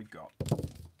see what we've got.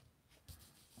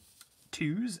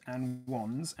 2s and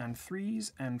 1s and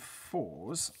 3s and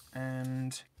 4s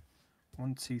and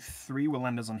 1, 2, 3 will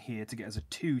land us on here to get us a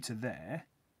 2 to there.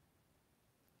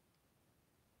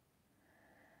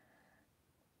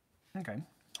 Okay,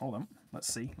 hold on.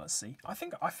 Let's see.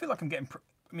 I feel like I'm getting...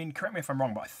 I mean, correct me if I'm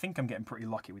wrong, but I think I'm getting pretty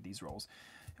lucky with these rolls.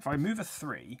 If I move a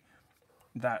 3,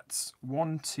 that's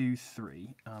 1, 2,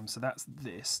 3. So that's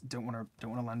this. Don't want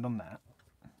to land on that.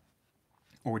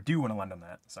 Or we do want to land on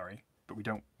that, sorry. But we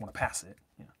don't want to pass it.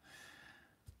 Yeah.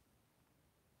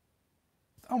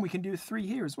 Oh, we can do a 3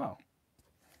 here as well.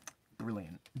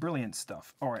 Brilliant. Brilliant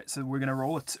stuff. All right, so we're going to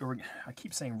roll it. I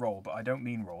keep saying roll, but I don't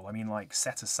mean roll. I mean, like,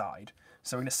 set aside.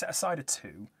 So we're going to set aside a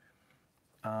 2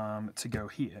 to go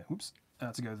here. Oops.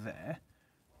 To go there.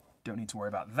 Don't need to worry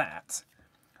about that.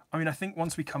 I mean, I think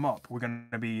once we come up, we're going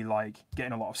to be, like,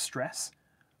 getting a lot of stress.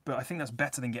 But I think that's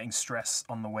better than getting stress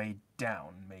on the way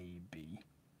down, maybe.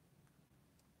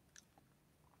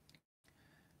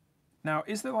 Now,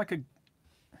 is there, like, a...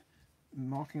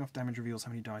 Marking off damage reveals how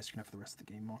many dice you can have for the rest of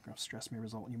the game. Marking off stress may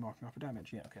result in you marking off a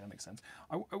damage. Yeah, okay, that makes sense.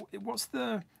 What's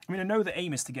the... I mean, I know the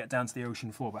aim is to get down to the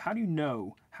ocean floor, but how do you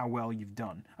know how well you've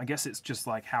done? I guess it's just,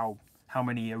 like, how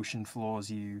many ocean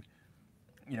floors you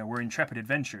know, we're intrepid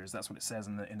adventurers. That's what it says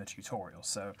in the tutorial.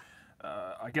 So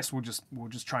I guess we'll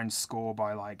just try and score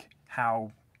by like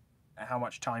how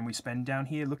much time we spend down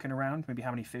here looking around. Maybe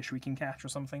how many fish we can catch or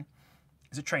something.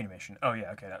 It's a trainer mission. Oh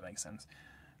yeah, okay, that makes sense.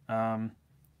 Well,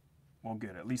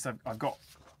 good. At least I've got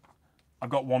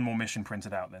one more mission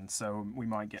printed out then. So we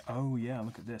might get. Oh yeah,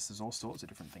 look at this. There's all sorts of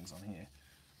different things on here.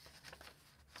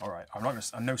 All right, I'm not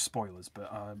gonna. No spoilers, but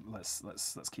let's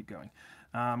keep going.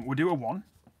 We'll do a 1.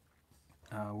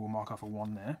 We'll mark off a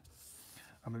 1 there.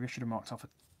 Maybe I should have marked off a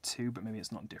 2, but maybe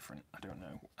it's not different. I don't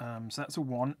know. So that's a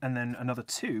 1, and then another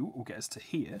 2 will get us to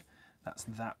here. That's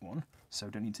that one. So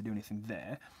don't need to do anything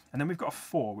there. And then we've got a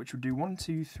 4, which would do 1,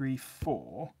 2, 3,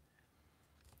 4.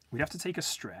 We'd have to take a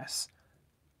stress,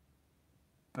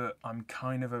 but I'm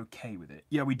kind of okay with it.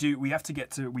 Yeah, we do. We do have to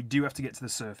get to the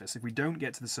surface. If we don't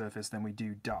get to the surface, then we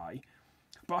do die.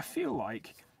 But I feel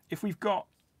like if we've got,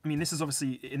 I mean, this is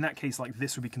obviously in that case, like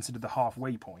this would be considered the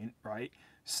halfway point, right?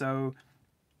 So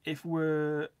if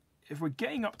we're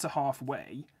getting up to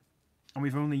halfway, and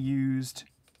we've only used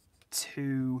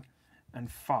 2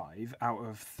 and 5 out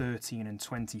of 13 and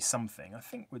 20 something, I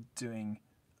think we're doing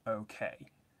okay.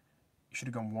 You should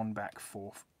have gone 1 back,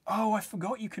 4. Oh, I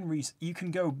forgot you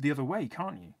can go the other way,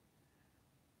 can't you?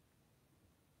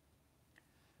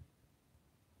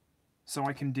 So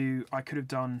I could have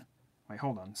done, wait,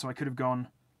 hold on. So I could have gone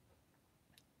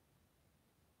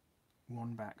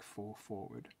 1 back, 4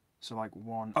 forward. So like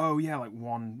 1, oh yeah, like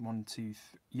 1, 1, 2, 3.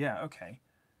 Yeah, okay.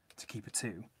 To keep a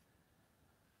 2.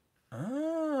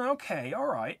 Okay, all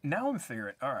right. Now I'm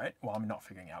figuring. All right. Well, I'm not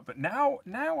figuring out, but now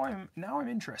I'm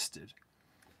interested.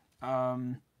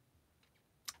 Now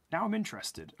I'm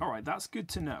interested. All right, that's good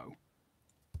to know.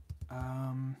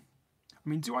 I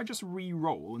mean, do I just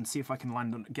re-roll and see if I can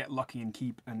land on, get lucky and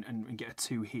keep and get a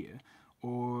 2 here,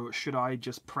 or should I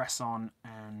just press on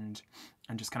and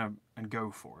just kind of and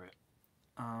go for it?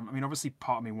 I mean, obviously,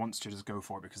 part of me wants to just go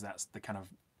for it because that's the kind of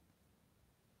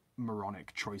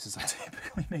moronic choices I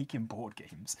typically make in board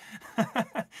games.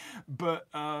 But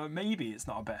maybe it's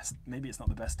not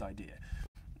the best idea.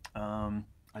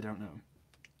 I don't know.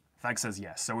 Thag says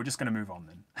yes, so we're just going to move on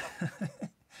then.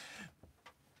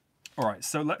 All right,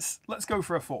 so let's go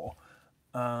for a 4.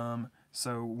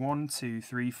 So 1, 2,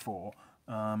 3, 4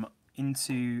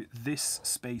 into this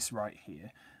space right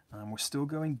here. We're still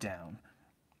going down,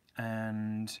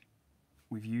 and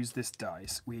we've used this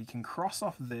dice. We can cross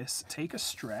off this, take a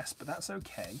stress, but that's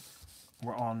okay.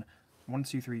 We're on 1,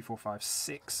 2, 3, 4, 5,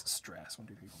 6 stress. 1,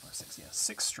 2, 3, 4, 5, 6. Yeah,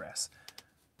 6 stress.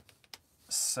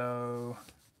 So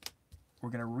we're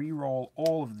going to re-roll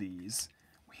all of these.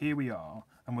 Here we are,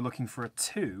 and we're looking for a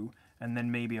 2, and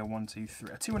then maybe a 1, 2, 3.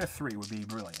 A 2 and a 3 would be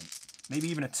brilliant. Maybe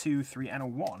even a 2, 3, and a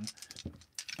 1.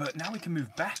 But now we can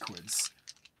move backwards.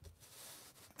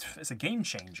 It's a game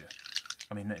changer.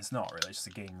 I mean, it's not really. It's just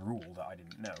a game rule that I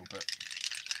didn't know, but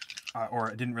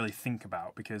or I didn't really think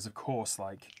about because, of course,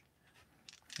 like,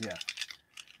 yeah.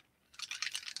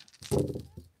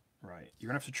 Right, you're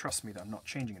gonna have to trust me that I'm not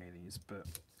changing any of these. But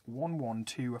 1, 1,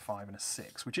 2, a 5, and a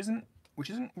 6, which isn't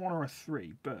 1 or a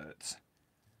 3, but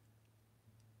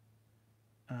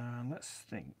Let's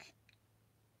think.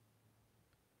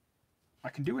 I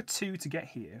can do a 2 to get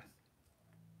here.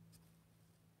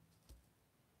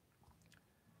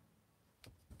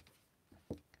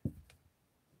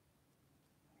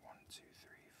 One, two,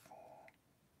 three, 4,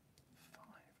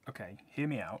 5. Okay, hear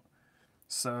me out.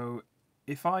 So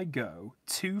if I go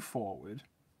 2 forward,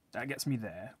 that gets me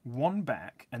there. 1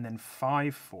 back, and then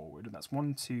 5 forward. And that's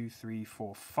 1, 2, 3,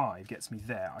 4, 5 gets me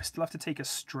there. I still have to take a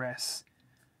stress.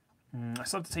 I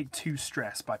still have to take 2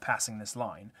 stress by passing this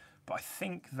line. But I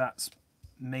think that's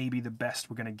maybe the best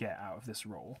we're going to get out of this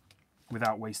roll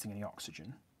without wasting any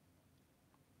oxygen.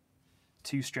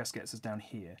 2 stress gets us down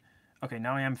here. Okay,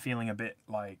 now I am feeling a bit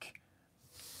like...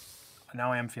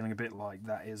 Now I am feeling a bit like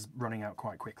that is running out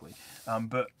quite quickly.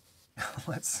 But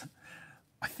let's...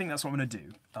 I think that's what I'm going to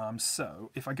do.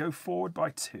 So if I go forward by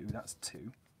 2, that's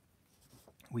 2.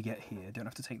 We get here. Don't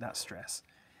have to take that stress.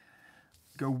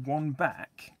 Go 1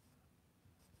 back.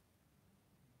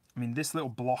 I mean, this little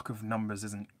block of numbers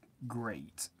isn't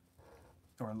great,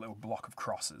 or a little block of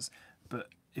crosses, but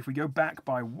if we go back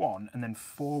by 1 and then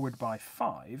forward by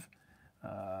 5,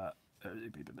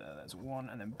 there's 1,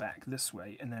 and then back this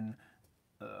way, and then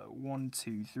 1,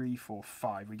 2, 3, 4,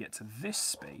 5, we get to this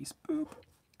space, boop,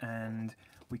 and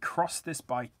we cross this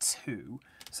by 2,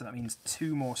 so that means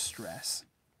 2 more stress.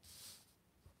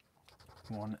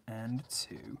 1 and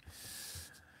 2.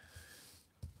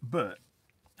 But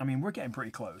I mean, we're getting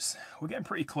pretty close. We're getting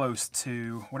pretty close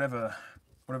to whatever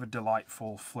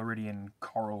delightful Floridian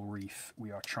coral reef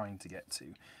we are trying to get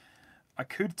to. I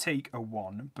could take a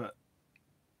 1, but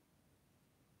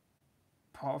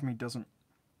part of me doesn't.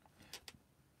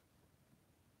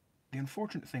 The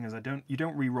unfortunate thing is you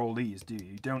don't re-roll these, do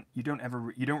you? You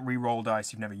don't re-roll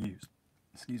dice you've never used.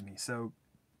 Excuse me. So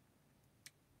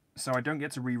I don't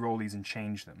get to re-roll these and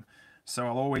change them. So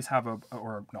I'll always have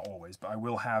or not always, but I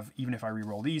will have, even if I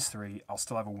re-roll these 3, I'll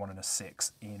still have a 1 and a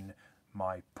 6 in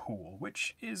my pool,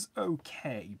 which is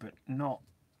okay, but not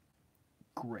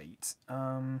great.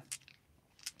 I'm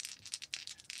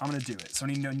going to do it. So I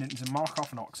need to mark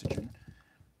off an oxygen,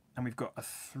 and we've got a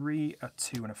 3, a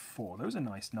 2, and a 4. Those are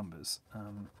nice numbers,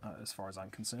 as far as I'm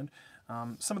concerned.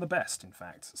 Some of the best, in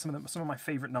fact. Some of my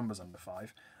favourite numbers under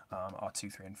 5 are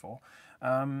 2, 3, and 4.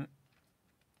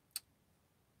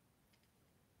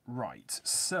 Right,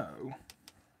 so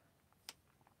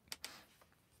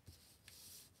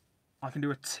I can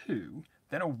do a 2,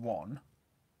 then a 1.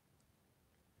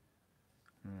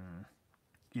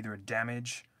 Either a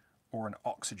damage or an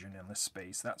oxygen in this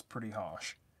space. That's pretty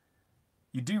harsh.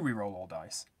 You do re-roll all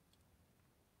dice.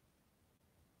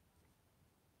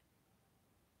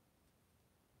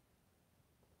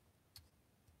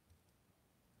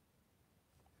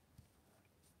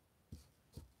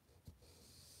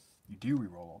 You do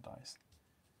re-roll all dice.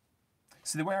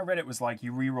 So the way I read it was like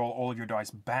you re-roll all of your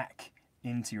dice back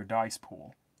into your dice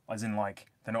pool, as in like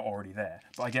they're not already there.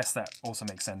 But I guess that also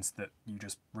makes sense that you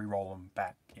just re-roll them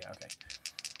back. Yeah, okay.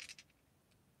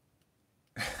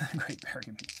 Great berry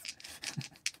meat.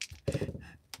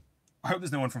 I hope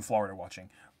there's no one from Florida watching,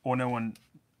 or no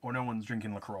one's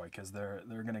drinking LaCroix, because they're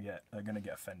gonna get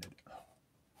offended.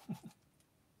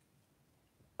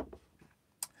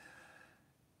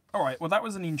 All right, well, that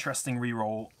was an interesting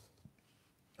reroll,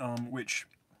 which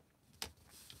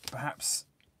perhaps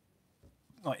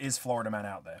is Florida Man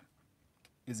out there?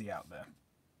 Is he out there?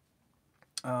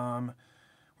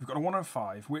 We've got a 1 and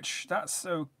 5, which that's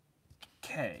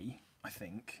okay, I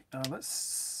think.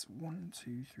 Let's 1,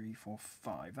 2, 3, 4,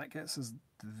 5. That gets us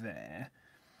there.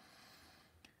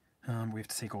 We have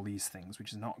to take all these things,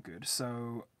 which is not good.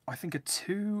 So I think a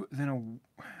 2, then a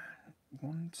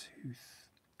 1, 2,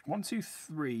 1, 2,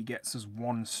 3 gets us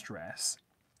 1 stress.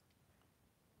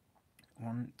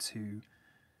 1, 2.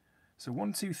 So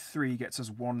 1, 2, 3 gets us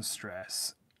 1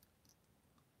 stress.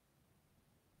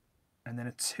 And then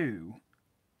a 2.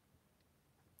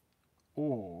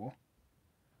 Or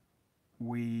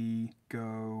we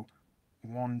go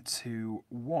 1, 2,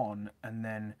 1, and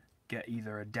then get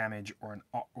either a damage or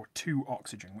or 2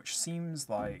 oxygen, which seems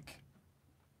like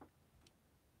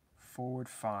forward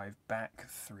 5, back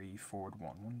 3, forward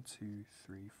 1. 1, 2,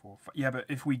 3, 4, 5. Yeah, but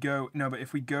if we go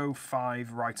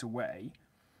 5 right away,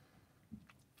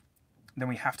 then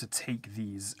we have to take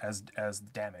these as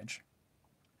damage.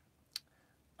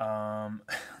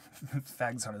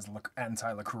 Thags on his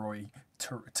anti-LaCroix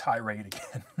tirade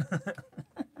again.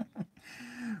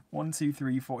 1, 2,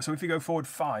 3, 4. So if we go forward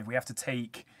 5, we have to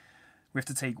take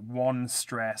 1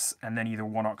 stress and then either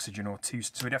 1 oxygen or 2.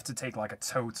 So we'd have to take like a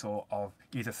total of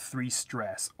either 3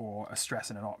 stress or a stress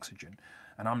and an oxygen.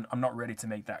 And I'm not ready to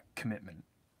make that commitment.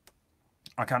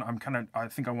 I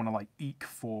think I want to like eke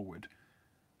forward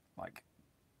like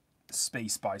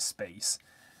space by space.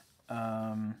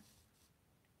 I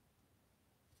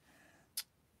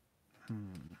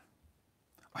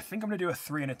think I'm going to do a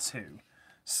 3 and a 2.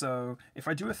 So if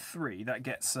I do a 3, that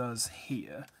gets us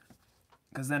here.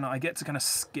 Because then I get to kind of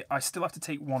skip. I still have to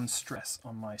take 1 stress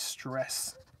on my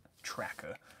stress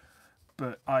tracker.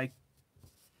 But I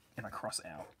cross it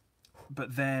out.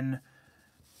 But then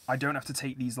I don't have to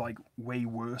take these like way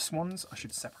worse ones. I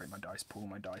should separate my dice pool,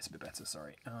 my dice a bit better,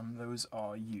 sorry. Those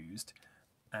are used.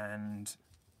 And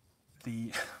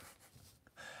the...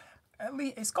 At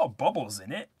least it's got bubbles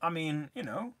in it. I mean, you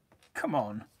know, come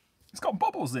on. It's got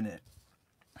bubbles in it.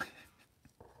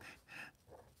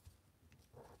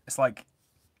 It's like,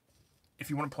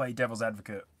 if you want to play devil's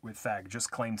advocate with Thag,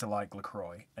 just claim to like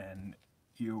LaCroix, and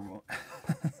you will...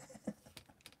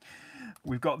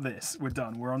 We've got this. We're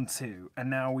done. We're on 2. And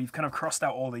now we've kind of crossed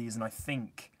out all these, and I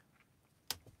think...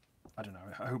 I don't know.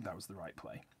 I hope that was the right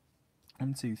play.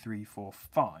 1, 2, 3, 4,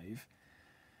 5.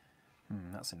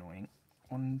 That's annoying.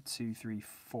 1, 2, 3,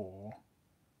 4.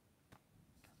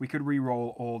 We could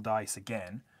re-roll all dice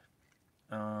again.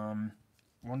 1,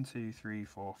 2, 3,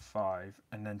 4, 5,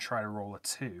 and then try to roll a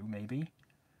 2, maybe.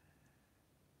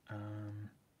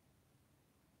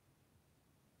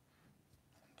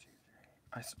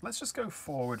 Let's just go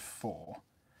forward 4.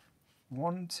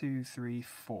 1, 2, 3,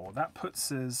 4. That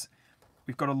puts us...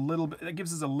 We've got a little bit... That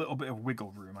gives us a little bit of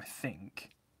wiggle room, I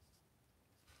think.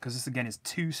 Because this, again, is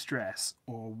 2 stress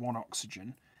or 1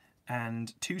 oxygen.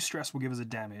 And 2 stress will give us a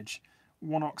damage.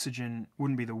 1 oxygen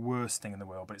wouldn't be the worst thing in the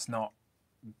world, but it's not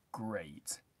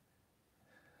great.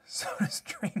 So it's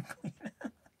drain cleaner.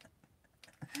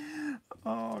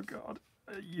 Oh, God.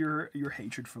 Your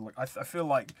hatred for... Like, I feel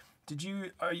like... Did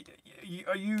you...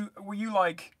 Were you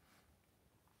like...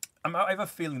 I have a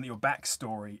feeling that your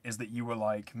backstory is that you were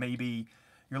like, maybe...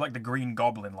 You're like the Green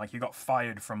Goblin, like you got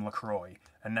fired from LaCroix,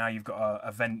 and now you've got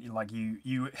a vent, like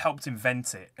you helped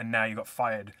invent it, and now you got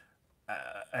fired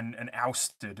and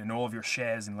ousted, and all of your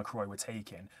shares in LaCroix were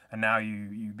taken, and now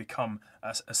you become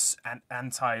an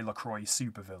anti-LaCroix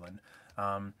supervillain.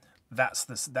 That's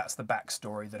the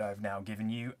backstory that I've now given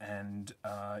you, and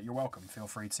you're welcome. Feel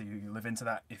free to live into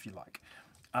that if you like.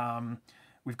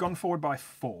 We've gone forward by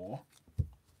 4,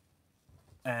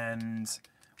 and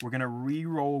we're going to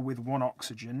re-roll with 1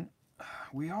 oxygen.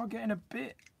 We are getting a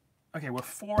bit... Okay, we're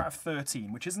 4 out of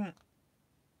 13, which isn't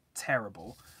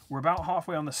terrible. We're about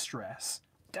halfway on the stress.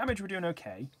 Damage, we're doing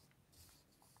okay.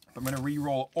 But I'm going to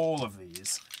re-roll all of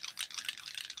these.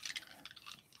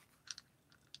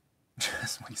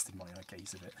 Just wasted money on a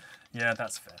case of it. Yeah,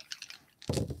 that's fair.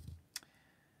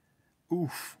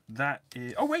 Oof, that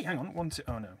is... Oh, wait, hang on. 1, 2...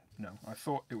 Oh, no. I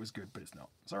thought it was good, but it's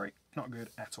not. Sorry, not good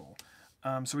at all.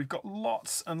 So we've got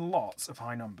lots and lots of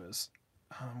high numbers,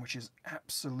 which is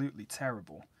absolutely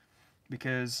terrible.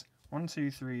 Because 1,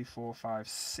 2, 3, 4, 5,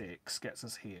 6 gets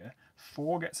us here.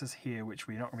 4 gets us here, which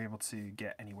we're not going to be able to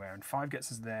get anywhere. And 5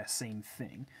 gets us there, same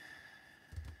thing.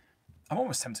 I'm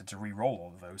almost tempted to re-roll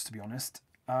all of those, to be honest.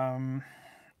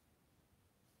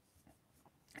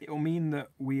 It'll mean that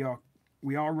we are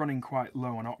running quite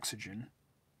low on oxygen.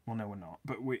 Well, no, we're not.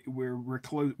 But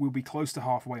we'll be close to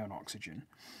halfway on oxygen.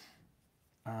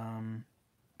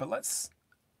 But let's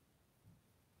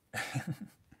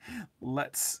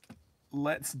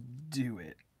do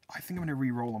it. I think I'm going to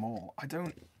re-roll them all. I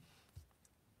don't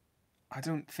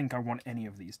think I want any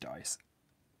of these dice.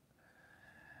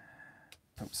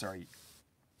 Oh, sorry.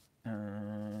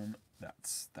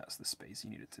 That's the space you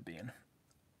need it to be in.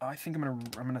 I think I'm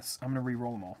gonna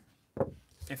re-roll them all.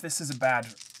 If this is a bad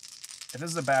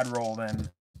roll,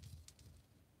 then.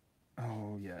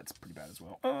 Oh, yeah, it's pretty bad as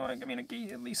well. Oh, I mean,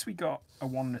 at least we got a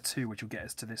 1 and a 2, which will get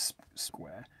us to this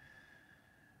square.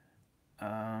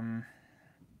 And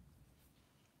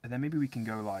then maybe we can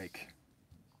go, like...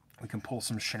 We can pull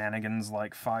some shenanigans,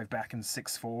 like 5 back and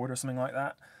 6 forward or something like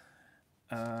that.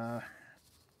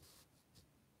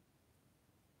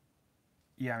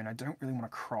 Yeah, I mean, I don't really want to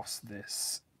cross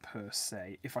this, per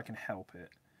se, if I can help it.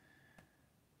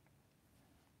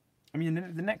 I mean,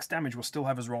 the next damage will still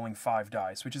have us rolling 5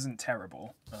 dice, which isn't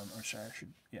terrible. I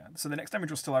should, yeah. So the next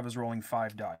damage will still have us rolling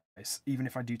 5 dice, even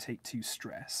if I do take 2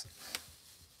 stress.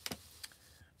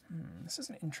 This is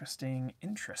an interesting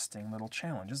little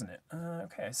challenge, isn't it?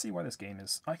 Okay, I see why this game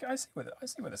is. I see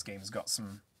where this game has got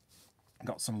some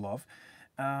love.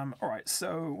 All right,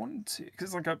 so 1, 2,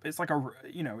 because it's like a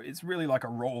you know, it's really like a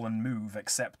roll and move,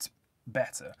 except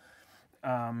better.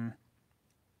 1,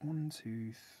 2, 3.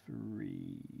 1,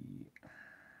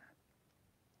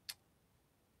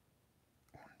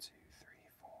 2, 3,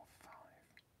 4, 5.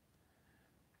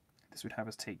 This would have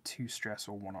us take 2 stress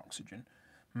or 1 oxygen.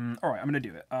 All right, I'm going to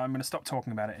do it. I'm going to stop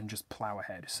talking about it and just plow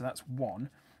ahead. So that's one.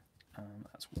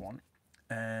 That's one.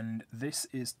 And this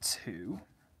is two.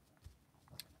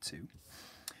 Two.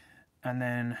 And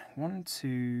then 1,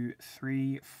 2,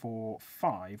 3, 4,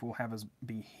 5 will have us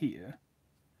be here.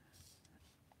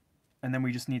 And then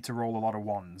we just need to roll a lot of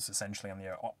ones, essentially, on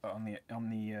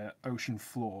the ocean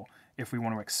floor if we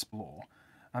want to explore.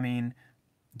 I mean,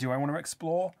 do I want to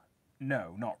explore?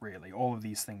 No, not really. All of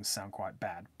these things sound quite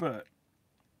bad, but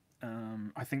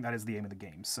I think that is the aim of the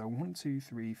game. So 1, 2,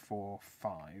 3, 4,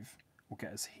 5 will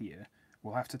get us here.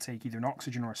 We'll have to take either an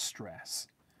oxygen or a stress.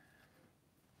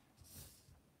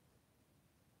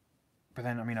 But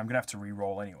then, I mean, I'm going to have to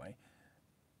re-roll anyway.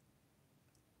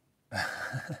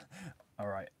 All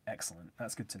right, excellent.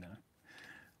 That's good to know.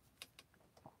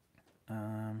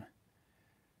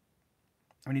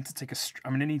 I need to take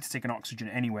I'm going to need to take an oxygen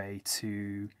anyway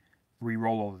to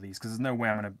re-roll all of these, because there's no way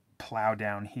I'm going to plow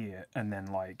down here and then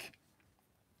like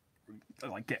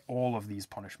get all of these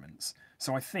punishments.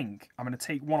 So I think I'm going to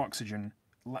take one oxygen,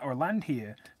 or land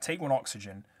here, take one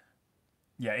oxygen.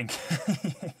 Yeah,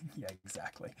 yeah,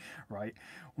 exactly. Right.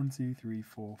 1, 2, 3,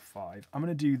 4, 5. I'm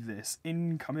going to do this.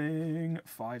 Incoming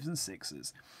 5s and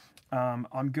 6s.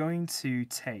 I'm going to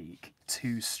take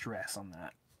 2 stress on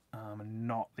that, and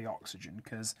not the oxygen,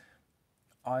 because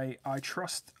I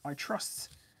trust.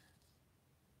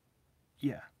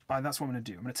 Yeah, that's what I'm going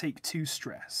to do. I'm going to take 2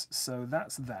 stress. So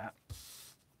that's that.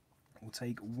 We'll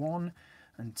take 1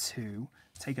 and 2.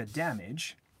 Take a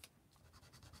damage.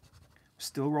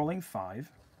 Still rolling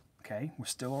 5. Okay, we're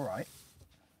still all right.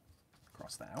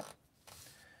 Cross that out.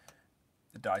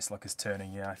 The dice luck is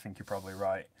turning. Yeah, I think you're probably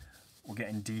right. We're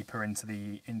getting deeper into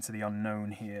the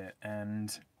unknown here,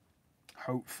 and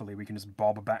hopefully we can just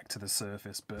bob back to the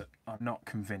surface, but I'm not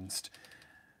convinced.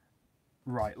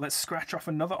 Right, let's scratch off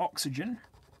another oxygen.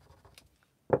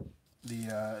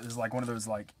 There's like one of those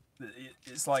like,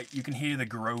 it's like you can hear the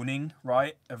groaning,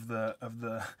 right, of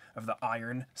the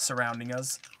iron surrounding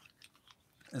us.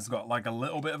 It's got like a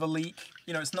little bit of a leak.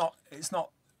 You know, it's not,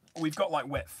 we've got like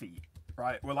wet feet,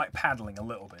 right? We're like paddling a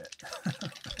little bit.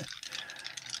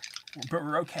 But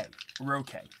we're okay. We're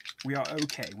okay. We are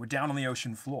okay. We're down on the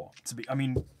ocean floor. I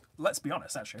mean, let's be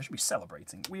honest, actually, I should be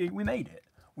celebrating. We made it.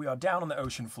 We are down on the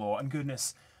ocean floor, and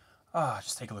goodness,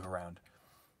 just take a look around.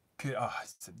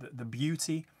 The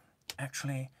beauty,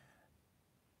 actually,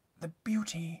 the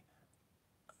beauty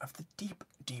of the deep,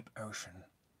 deep ocean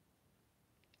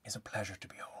is a pleasure to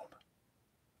behold.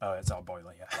 Oh, it's our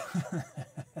boiler, yeah.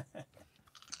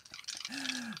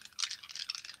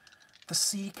 The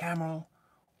sea camel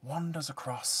wanders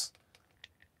across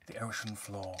the ocean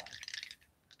floor.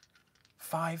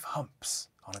 5 humps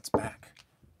on its back,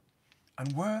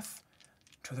 and worth,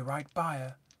 to the right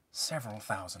buyer, several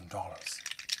 $1,000s.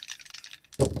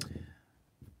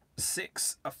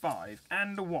 6, a 5,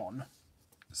 and a 1.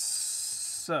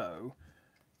 So,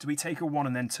 do we take a 1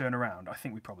 and then turn around? I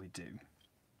think we probably do.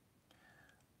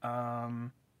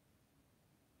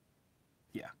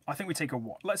 Yeah, I think we take a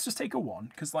 1. Let's just take a 1,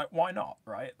 because, like, why not,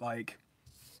 right? Like,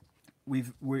 we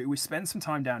spend some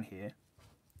time down here.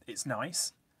 It's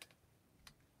nice.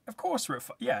 Of course we're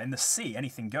in the sea,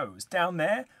 anything goes. Down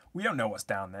there, we don't know what's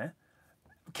down there.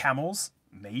 Camels,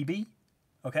 maybe.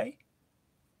 Okay?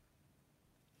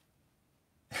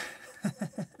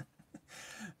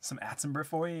 Some Attenborough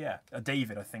for you, yeah.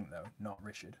 David, I think, though, not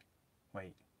Richard.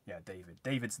 Wait, yeah, David.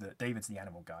 David's the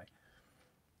animal guy.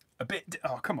 A bit.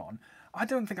 Oh, come on. I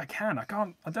don't think I can. I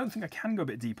don't think I can go a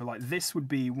bit deeper. Like, this would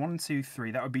be 1, 2,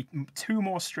 3. That would be 2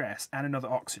 more stress and another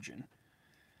oxygen.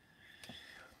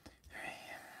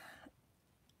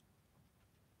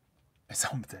 It's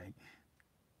someday.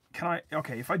 Can I?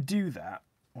 Okay, if I do that,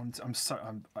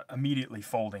 I'm immediately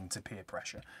folding to peer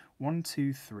pressure. 1,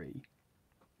 2, 3.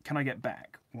 Can I get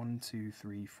back? 1, 2,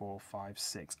 3, 4, 5,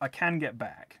 6. I can get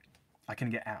back. I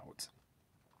can get out.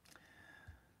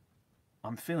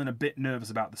 I'm feeling a bit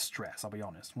nervous about the stress, I'll be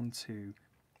honest. 1, 2.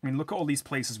 I mean, look at all these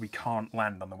places we can't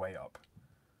land on the way up.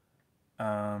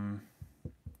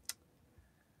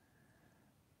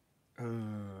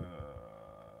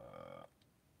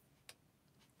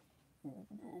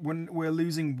 When we're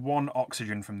losing 1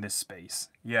 oxygen from this space.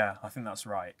 Yeah, I think that's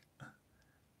right.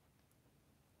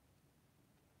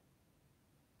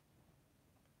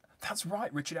 That's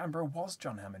right, Richard Attenborough was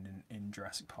John Hammond in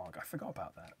Jurassic Park. I forgot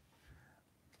about that.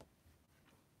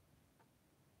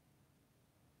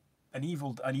 An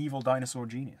evil dinosaur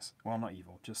genius. Well, not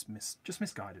evil, just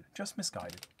misguided. Just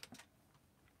misguided.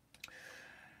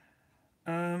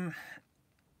 I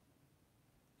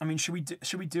mean, should we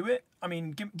do it? I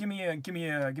mean, give me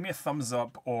a thumbs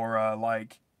up, or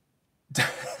like,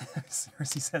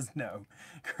 Cersei says no.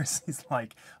 Cersei's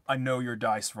like, I know your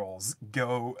dice rolls.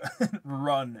 Go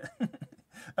run.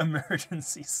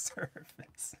 Emergency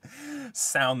service.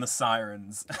 Sound the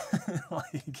sirens.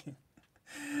 Like,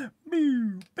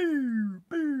 boo, boo,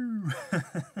 boo.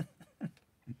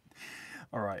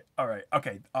 All right,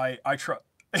 okay. I try.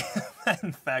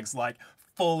 And Fag's like,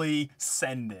 fully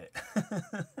send it.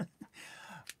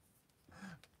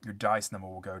 Your dice number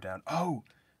will go down. Oh,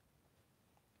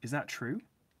 is that true?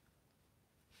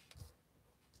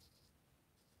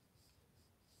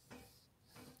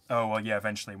 Oh well, yeah.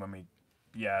 Eventually, when we,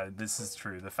 yeah, this is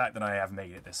true. The fact that I have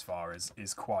made it this far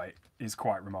is quite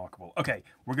remarkable. Okay,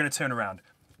 we're gonna turn around.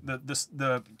 This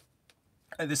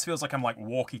feels like I'm like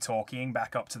walkie-talkieing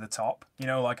back up to the top. You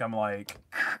know, like I'm like,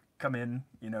 come in.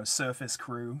 You know, surface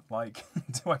crew. Like,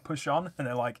 do I push on? And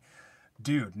they're like,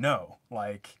 dude, no.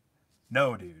 Like,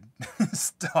 no, dude,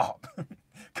 stop.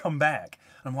 Come back.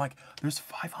 And I'm like, there's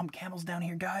 5 hump camels down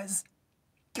here, guys.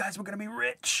 Guys, we're gonna be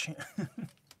rich.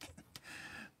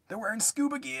 They're wearing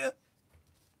scuba gear.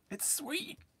 It's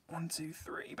sweet. 1, 2,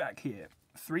 3 back here.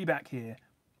 3 back here.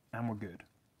 And we're good.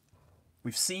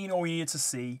 We've seen all we needed to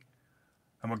see.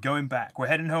 And we're going back. We're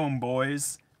heading home,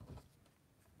 boys.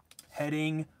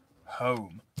 Heading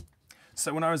home.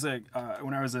 So when I was a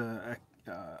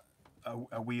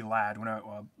wee lad, when I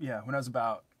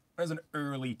was an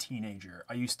early teenager,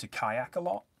 I used to kayak a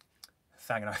lot.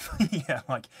 Thang and I, yeah,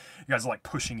 like you guys are like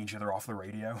pushing each other off the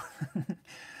radio.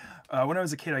 When I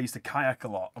was a kid, I used to kayak a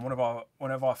lot, and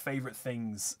one of our favorite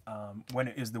things when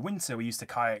it is the winter, we used to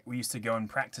kayak. We used to go and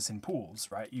practice in pools,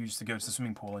 right? You used to go to the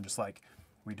swimming pool and just like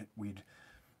we'd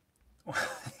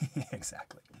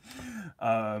exactly.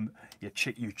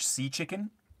 Your sea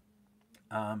chicken.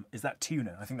 Is that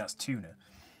tuna? I think that's tuna.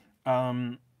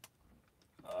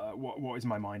 What is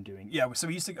my mind doing? Yeah, so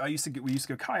we used to go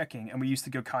kayaking, and we used to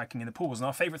go kayaking in the pools. And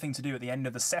our favorite thing to do at the end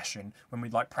of the session, when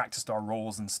we'd like practiced our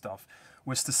rolls and stuff,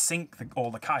 was to sink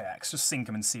all the kayaks. Just sink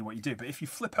them and see what you do. But if you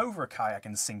flip over a kayak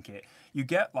and sink it, you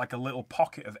get like a little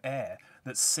pocket of air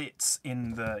that sits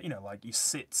in the,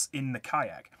 sits in the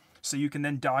kayak. So you can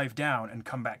then dive down and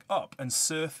come back up and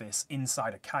surface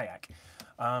inside a kayak,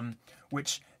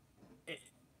 which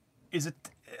is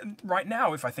right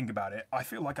now, if I think about it, I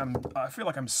feel like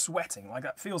I'm sweating. Like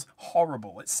that feels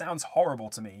horrible. It sounds horrible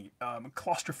to me,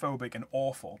 claustrophobic and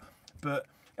awful. But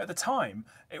at the time,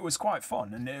 it was quite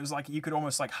fun, and it was like you could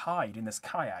almost like hide in this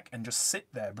kayak and just sit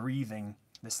there breathing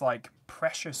this like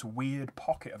precious, weird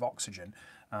pocket of oxygen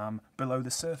below the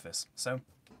surface. So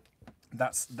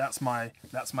that's my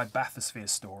bathysphere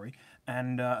story,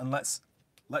 and let's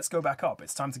go back up.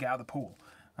 It's time to get out of the pool.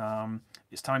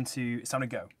 It's time to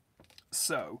go.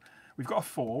 So we've got a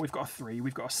 4, we've got a 3,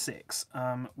 we've got a 6.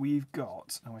 We've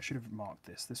got, oh, I should have marked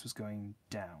this. This was going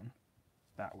down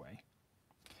that way.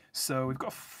 So we've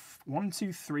got 1,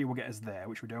 2, 3 will get us there,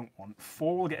 which we don't want.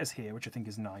 4 will get us here, which I think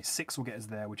is nice. 6 will get us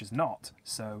there, which is not.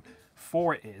 So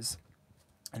 4 it is,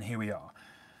 and here we are.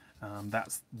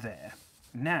 That's there.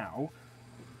 Now,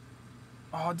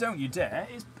 oh, don't you dare!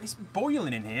 It's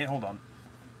boiling in here. Hold on.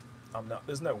 I'm not.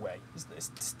 There's no way.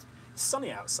 It's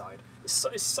sunny outside.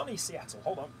 It's sunny Seattle.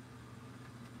 Hold on.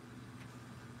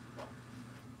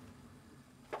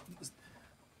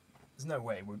 There's no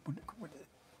way.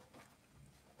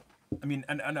 I mean,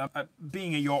 and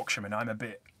being a Yorkshireman, I'm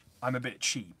a bit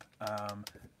cheap.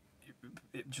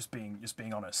 Just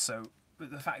being honest. So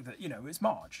the fact that it's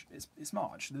March. It's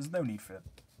March. There's no need for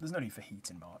heat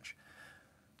in March.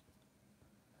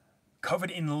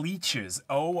 Covered in leeches.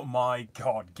 Oh my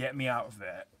god! Get me out of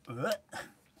there.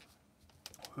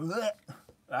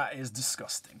 That is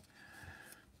disgusting.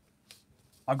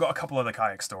 I've got a couple other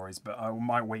kayak stories, but I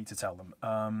might wait to tell them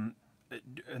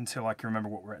until I can remember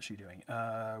what we're actually doing.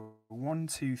 1,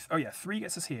 2, oh yeah, 3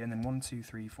 gets us here, and then 1, 2,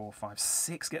 3, 4, 5,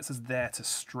 6 gets us there to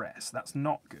stress. That's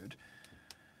not good.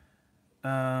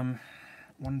 1,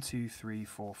 2, 3,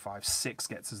 4, 5, 6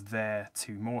 gets us there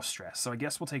to more stress. So I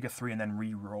guess we'll take a 3 and then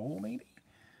re-roll, maybe?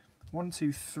 1,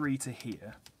 2, 3 to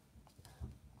here.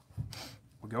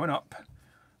 We're going up.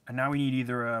 And now we need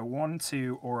either a 1,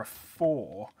 2, or a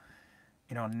 4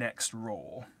 in our next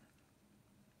roll.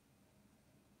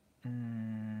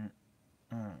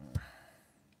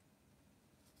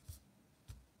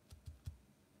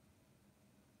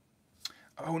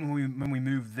 Oh, and when we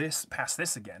move this past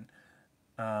this again,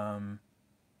 when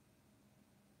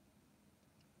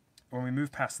we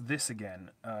move past this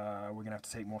again, we're gonna have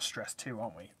to take more stress too,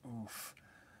 aren't we? Oof.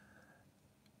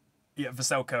 Yeah,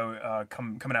 Veselko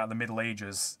coming out of the Middle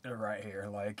Ages right here,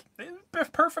 like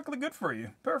perfectly good for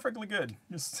you, perfectly good.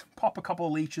 Just pop a couple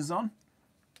of leeches on,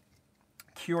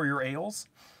 cure your ails.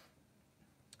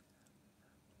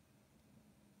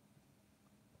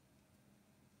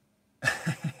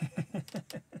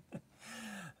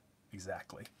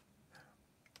 Exactly.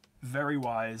 Very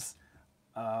wise.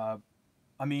 I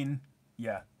mean,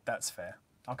 yeah, that's fair.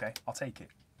 Okay, I'll take it.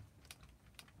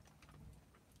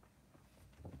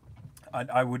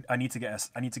 I need to get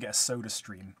a soda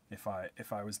stream if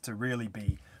I was to really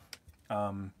be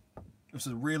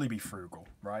frugal,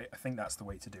 right? I think that's the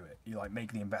way to do it. You like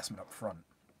make the investment up front.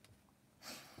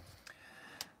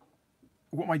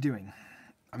 What am I doing?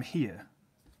 I'm here.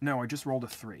 No, I just rolled a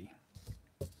 3.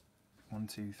 1,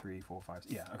 2, 3, 4, 5.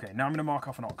 Yeah, okay. Now I'm going to mark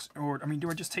off an ox. Or, I mean, do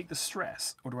I just take the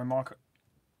stress? Or do I mark...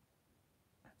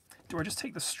 Do I just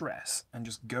take the stress and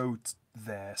just go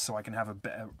there so I can have a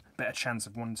better chance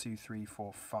of 1, 2, 3,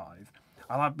 4, 5?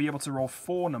 I'll be able to roll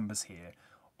 4 numbers here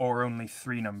or only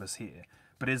 3 numbers here.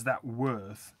 But is that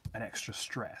worth an extra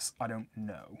stress? I don't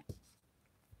know.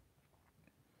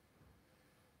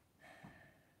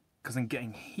 Because then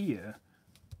getting here,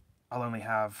 I'll only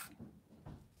have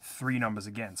 3 numbers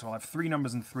again. So I'll have 3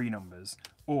 numbers and 3 numbers.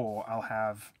 Or I'll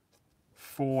have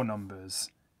 4 numbers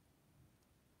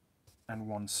and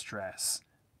 1 stress.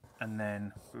 And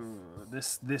then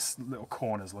this little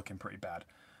corner's looking pretty bad.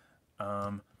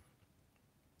 I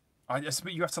guess,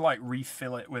 but you have to like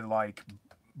refill it with like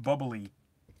bubbly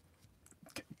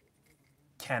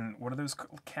what are those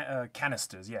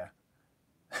canisters? Yeah.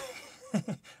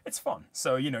 It's fun.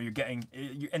 So, you know, you're getting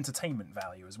your entertainment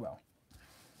value as well.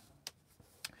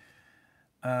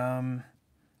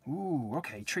 Ooh,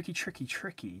 okay.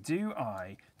 Tricky. Do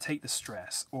I take the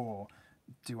stress or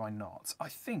do I not? I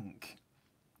think...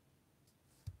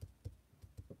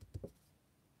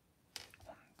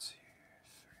 1, 2, 3...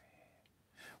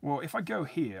 Well, if I go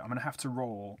here, I'm going to have to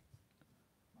roll...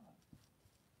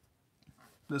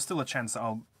 There's still a chance that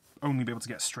I'll only be able to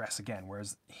get stress again,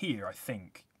 whereas here, I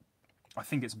think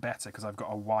it's better because I've got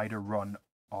a wider run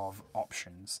of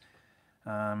options.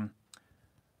 All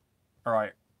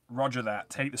right, roger that.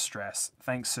 Take the stress.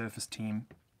 Thanks, Surface Team.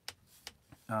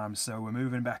 So we're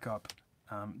moving back up.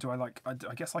 Do I like...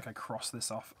 I guess like I cross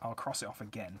this off. I'll cross it off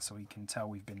again so we can tell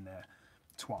we've been there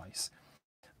twice.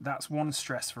 That's 1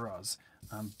 stress for us,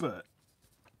 but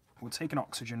we'll take an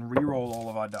oxygen, re-roll all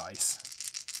of our dice.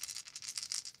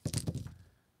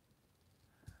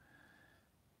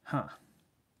 Huh.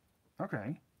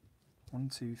 Okay. 1,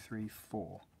 2, 3,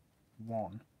 4.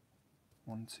 1.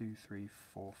 1, 2, 3,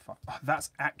 4, 5. Oh,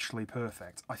 that's actually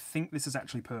perfect. I think this is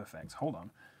actually perfect. Hold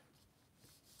on.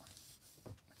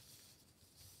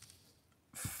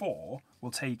 4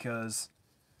 will take us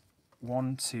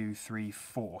 1, 2, 3,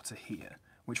 4 to here,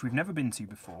 which we've never been to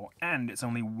before, and it's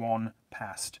only 1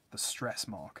 past the stress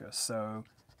marker. So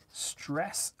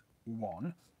stress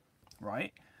 1,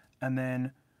 right? And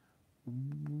then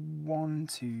 1,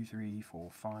 2, 3,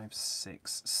 4, 5,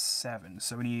 6, 7.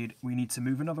 So we need to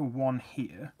move another 1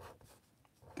 here.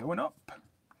 Going up.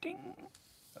 Ding.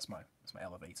 That's my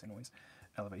elevator noise.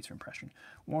 Elevator impression.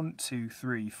 1, 2,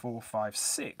 3, 4, 5,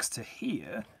 6 to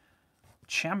here.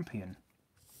 Champion.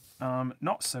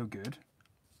 Not so good.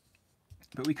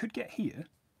 But we could get here.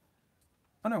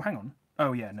 Oh no, hang on.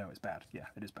 Oh yeah, no, it's bad. Yeah,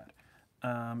 it is bad.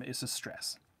 It's a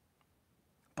stress.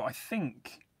 But I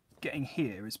think getting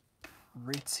here is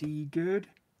pretty good,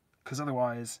 because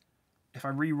otherwise, if I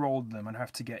re-rolled them, I'd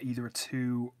have to get either a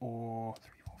 2 or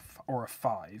 3, 4, or a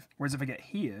 5. Whereas if I get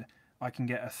here, I can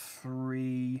get a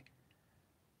 3,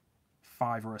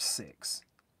 5, or a 6.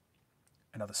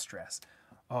 Another stress.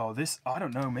 Oh, this, I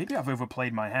don't know, maybe I've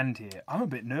overplayed my hand here. I'm a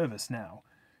bit nervous now.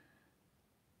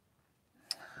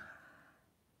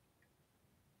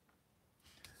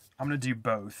 I'm going to do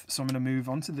both. So I'm going to move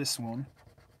on to this one,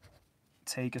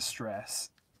 take a stress.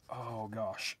 Oh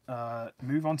gosh,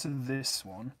 move on to this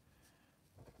one.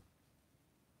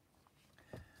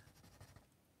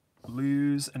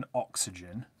 Lose an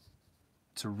oxygen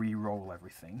to re-roll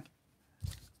everything.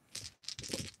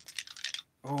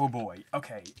 Oh boy,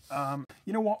 okay.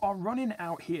 You know what, our running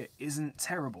out here isn't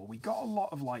terrible. We got a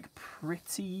lot of like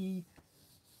pretty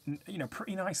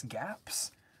nice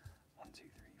gaps. 1, 2,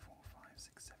 3, 4, 5,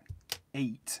 6, 7,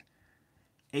 8.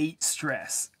 8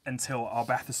 stress until our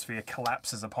bathysphere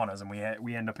collapses upon us and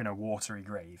we end up in a watery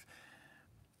grave.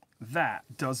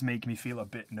 That does make me feel a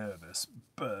bit nervous,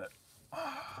 but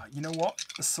you know what?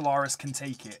 The Solaris can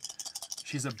take it.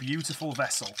 She's a beautiful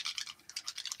vessel.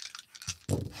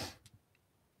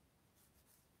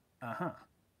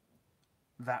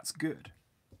 That's good.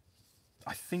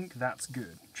 I think that's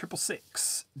good.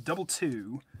 666,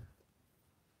 222.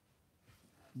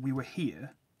 We were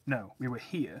here. No, we were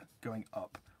here going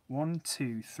up. 1,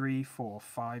 2, 3, 4,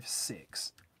 5,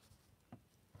 6.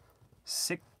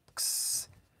 6.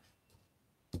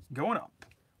 Going up.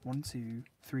 1, 2,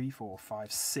 3, 4,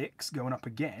 5, 6. Going up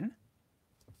again.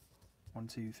 1,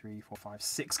 2, 3, 4, 5,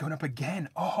 6. Going up again.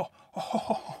 Oh,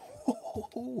 oh, oh, oh,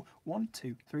 oh. 1,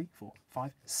 2, 3, 4,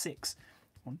 5, 6.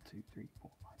 1, 2, 3,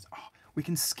 4, 5, 6. Oh, we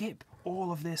can skip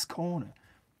all of this corner.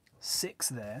 6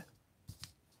 there.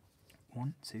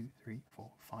 1, 2, 3,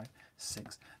 4, 5,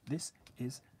 6. This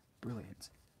is brilliant.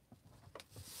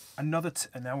 Another,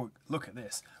 and now look at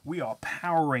this. We are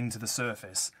powering to the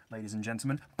surface, ladies and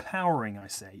gentlemen. Powering, I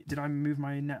say. Did I move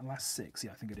my net last 6?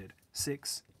 Yeah, I think I did.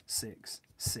 6, 6,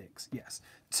 6. Yes.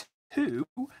 2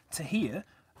 to here,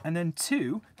 and then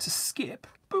 2 to skip.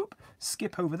 Boop.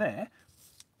 Skip over there.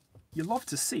 You love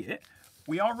to see it.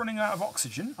 We are running out of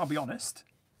oxygen, I'll be honest.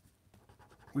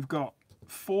 We've got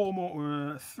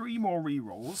 3 more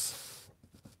re-rolls.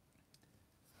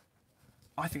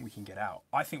 I think we can get out.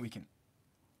 I think we can.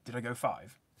 Did I go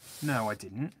 5? No, I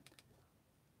didn't.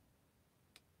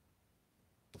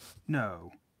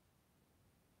 No.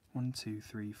 1, 2,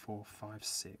 3, 4, 5,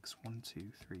 6. 1,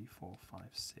 2, 3, 4, 5,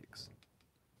 6.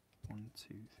 1,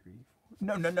 2, 3, 4.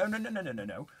 No, no, no, no, no, no, no, no,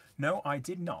 no. No, I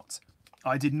did not.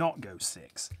 I did not go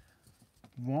 6.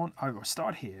 I will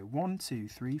start here. 1, 2,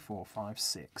 3, 4, 5,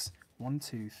 6. 1,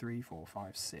 2, 3, 4,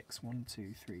 5, 6. 1,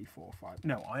 2, 3, 4, 5.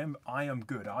 No, I am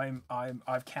good.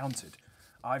 I've counted.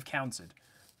 I've counted.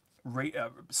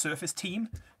 Surface team,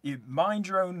 you mind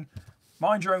your own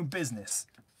business.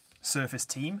 Surface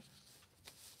team,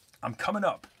 I'm coming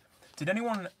up. Did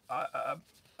anyone? I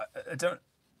don't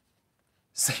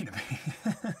say to me.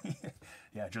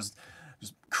 Yeah, just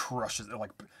crushes it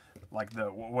like the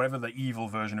whatever the evil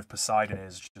version of Poseidon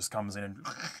is. Just comes in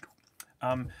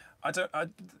and I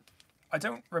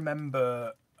don't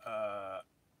remember.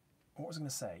 What was I going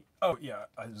to say? Oh yeah,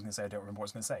 I was going to say I don't remember what I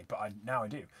was going to say, but now I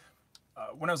do.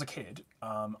 When I was a kid,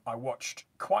 I watched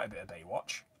quite a bit of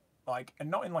Baywatch, and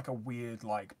not in like a weird,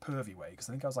 pervy way, because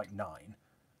I think I was like 9,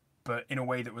 but in a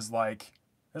way that was like,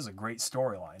 this is a great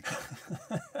storyline.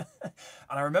 And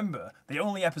I remember, the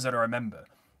only episode I remember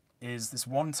is this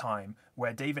one time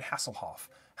where David Hasselhoff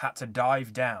had to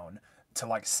dive down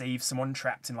to save someone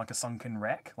trapped in a sunken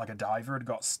wreck, a diver had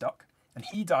got stuck, and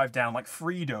he dived down,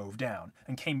 free dove down,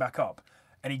 and came back up,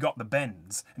 and he got the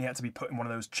bends, and he had to be put in one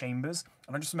of those chambers,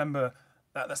 and I just remember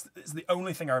that's the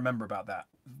only thing I remember about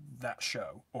that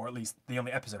show, or at least the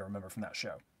only episode I remember from that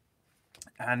show.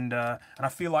 And I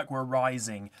feel like we're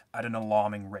rising at an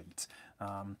alarming rate,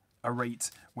 a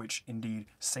rate which indeed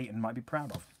Satan might be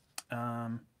proud of,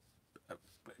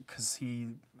 because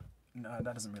that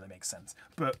doesn't really make sense.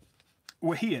 But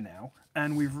we're here now,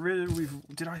 and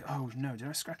did I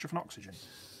scratch off an oxygen?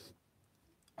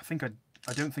 I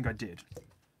don't think I did.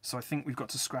 So I think we've got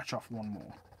to scratch off one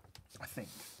more. I think.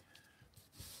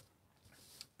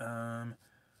 And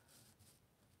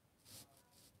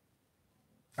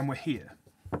we're here.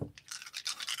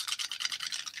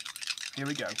 Here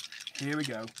we go. Here we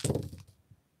go.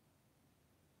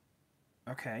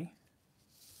 Okay.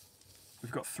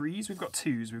 We've got 3s, we've got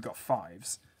 2s, we've got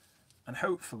 5s. And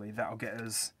hopefully that'll get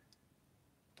us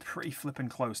pretty flippin'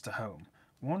 close to home.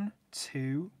 1,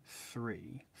 2,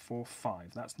 3, 4,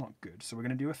 5. That's not good. So we're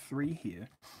going to do a 3 here.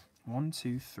 1,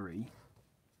 2, 3.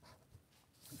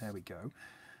 There we go.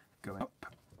 Going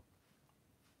up.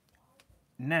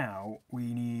 Now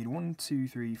we need 1, 2,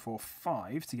 3, 4,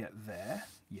 5 to get there.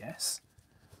 Yes.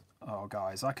 Oh,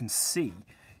 guys, I can see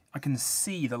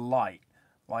the light,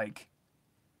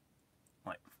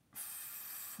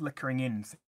 flickering in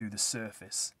through the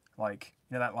surface,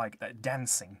 that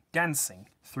dancing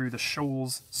through the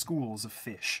schools of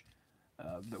fish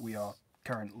that we are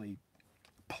currently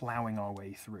ploughing our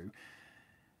way through.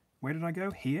 Where did I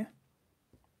go? Here.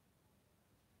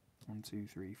 1, 2,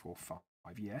 3, 4, 5.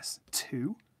 Yes.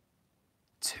 2.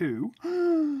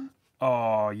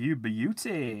 Oh, you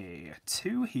beauty.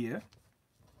 2 here.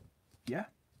 Yeah.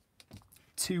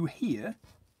 2 here.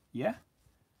 Yeah.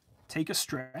 Take a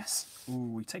stress.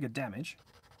 Ooh, we take a damage.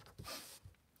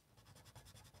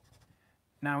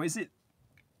 Now, is it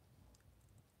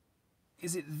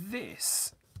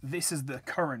this? This is the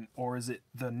current, or is it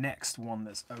the next one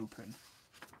that's open?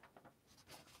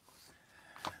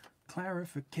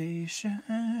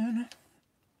 Clarification.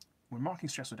 When marking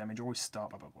stress or damage, always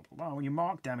start blah, blah, blah, blah, blah. When you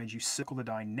mark damage, you circle the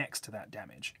die next to that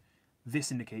damage.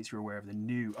 This indicates you're aware of the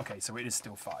new... Okay, so it is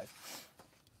still 5.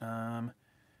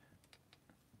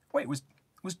 Wait, was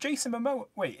Jason Momoa...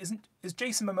 Wait, is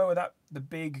Jason Momoa the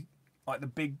big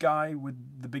guy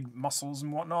with the big muscles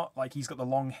and whatnot? He's got the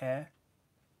long hair?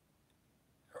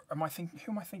 Who am I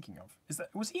thinking of?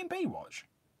 Was he in Baywatch?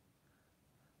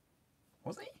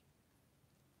 Was he?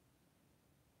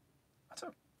 I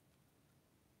don't...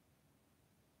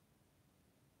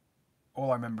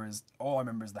 All I remember is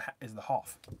the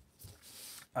Hoff.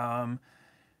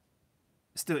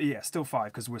 Still, yeah, still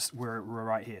 5 because we're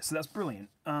right here. So that's brilliant.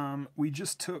 We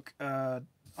just took our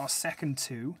second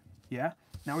 2. Yeah.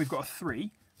 Now we've got a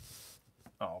 3.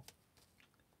 Oh.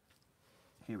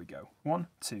 Here we go. 1,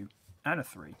 2, and a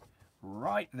 3.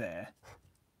 Right there.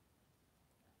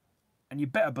 And you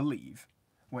better believe.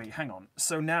 Wait, hang on.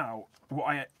 So now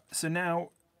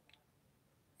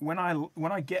when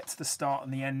I get to the start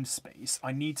and the end space,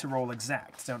 I need to roll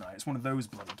exact, don't I? It's one of those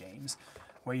bloody games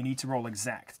where you need to roll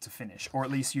exact to finish, or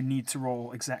at least you need to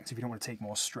roll exact if you don't want to take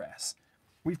more stress.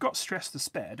 We've got stress to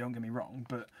spare, don't get me wrong,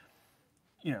 but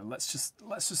you know, let's just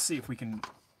see if we can.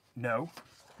 No.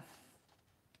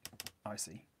 I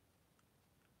see.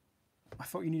 I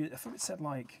thought I thought it said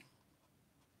like.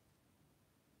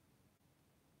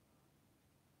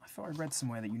 I thought I read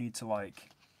somewhere that you need to like.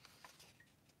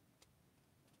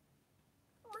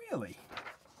 Really?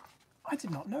 I did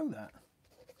not know that.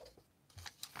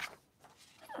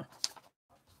 Huh.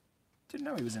 Didn't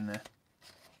know he was in there.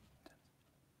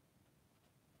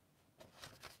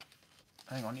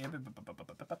 Hang on.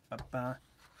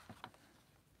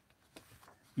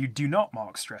 You do not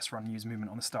mark stress run use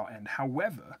movement on the start end.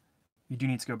 However, you do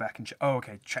need to go back and check. Oh,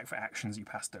 okay. Check for actions you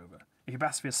passed over. If your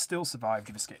Bathysphere still survived,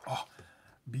 you've escaped. Oh,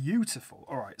 beautiful.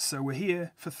 All right. So we're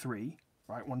here for 3.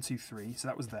 Right. 1, 2, 3. So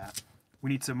that was that. We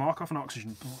need to mark off an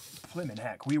oxygen. Flippin'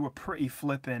 heck. We were pretty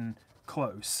flippin'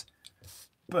 close.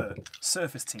 But,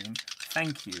 surface team,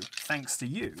 thank you. Thanks to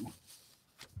you,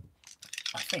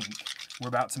 I think we're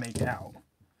about to make it out.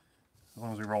 As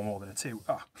long as we roll more than a 2.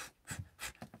 Ah.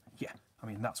 Yeah, I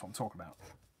mean, that's what I'm talking about.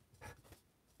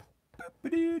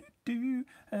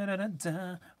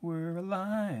 We're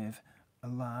alive.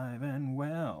 Alive and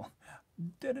well.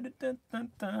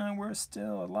 We're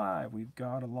still alive. We've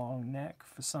got a long neck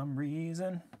for some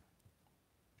reason.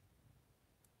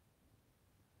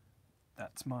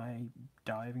 That's my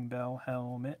diving bell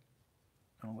helmet.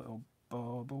 And little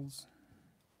bubbles.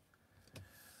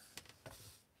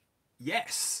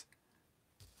 Yes!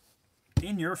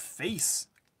 In your face,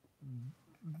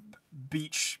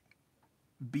 Beachyside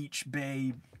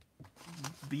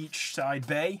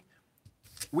Bay.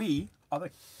 We are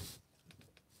the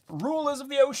rulers of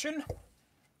the ocean.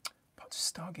 But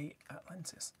Stargate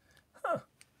Atlantis. Huh.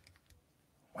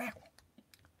 Wow.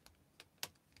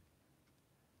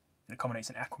 It accommodates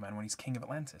an Aquaman when he's king of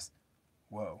Atlantis.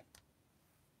 Whoa.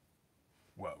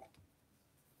 Whoa.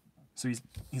 So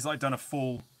he's like done a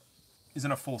full. He's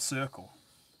in a full circle.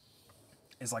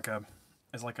 It's like a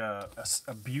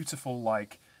beautiful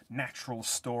like natural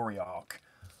story arc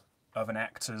of an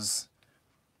actor's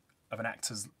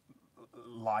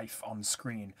life on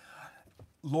screen.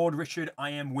 Lord Richard,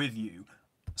 I am with you.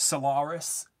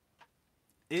 Solaris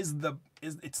is the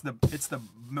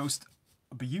most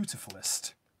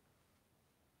beautifulest.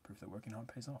 Proof that working hard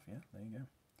pays off. Yeah, there you go.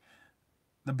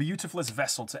 The beautifulest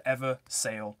vessel to ever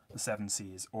sail the 7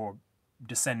 seas, or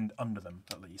descend under them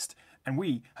at least. And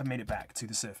we have made it back to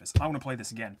the surface. I want to play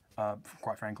this again.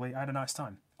 Quite frankly, I had a nice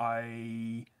time.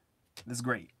 This is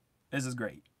great. This is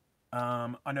great.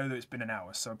 I know that it's been an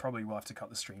hour, so I probably will have to cut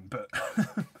the stream, but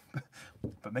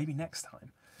but maybe next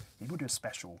time. Maybe we'll do a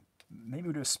special. Maybe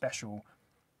we'll do a special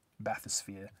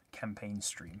Bathysphere campaign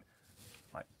stream.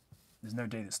 Like, there's no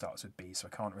day that starts with B, so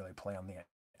I can't really play on the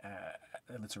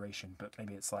alliteration. But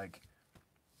maybe it's like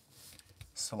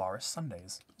Solaris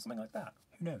Sundays, something like that.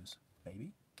 Who knows?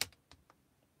 Maybe.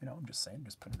 You know, I'm just saying,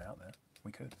 just putting it out there.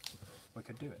 We could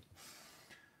do it.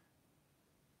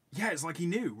 Yeah, it's like he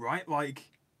knew, right? Like,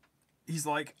 he's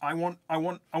like, I want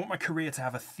my career to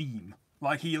have a theme.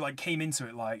 Like, he like came into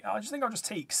it like, I just think I'll just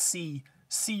take sea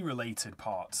related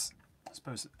parts. I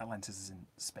suppose Atlantis is in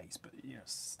space, but you know,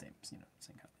 stamps, you know,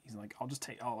 he's like, I just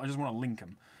want to link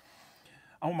them.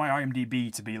 I want my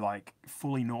IMDb to be like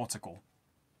fully nautical.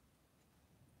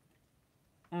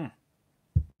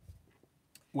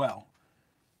 Well,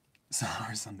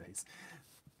 Solaris Sundays.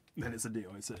 Then it's a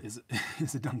deal.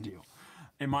 It's a done deal.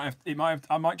 I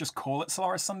might just call it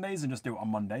Solaris Sundays and just do it on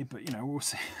Monday. But you know, we'll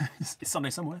see. It's Sunday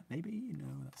somewhere. Maybe. No,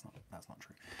 that's not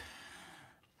true.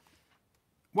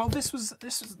 Well, this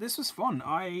was fun.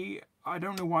 I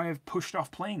don't know why I've pushed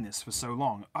off playing this for so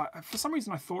long. For some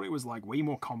reason, I thought it was like way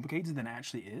more complicated than it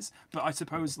actually is. But I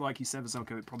suppose, like you said,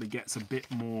 Vaselko, it probably gets a bit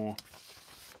more.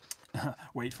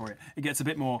 Wait for it. It gets a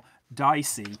bit more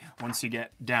dicey once you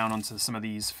get down onto some of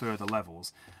these further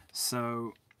levels.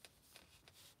 So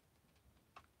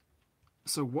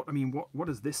what? I mean, what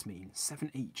does this mean?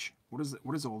 7H. What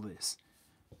is all this?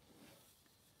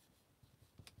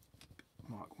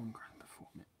 Mark 1 grand before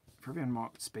me. For every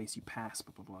unmarked space you pass,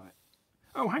 blah blah blah.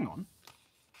 Oh, hang on.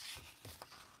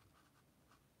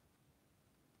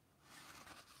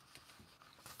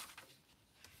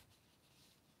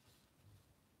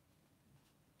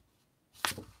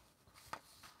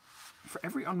 for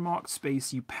every unmarked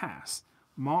space you pass,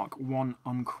 mark 1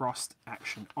 uncrossed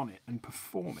action on it and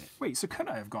perform it. Wait, so could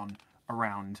I have gone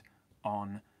around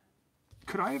on...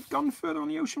 Could I have gone further on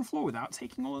the ocean floor without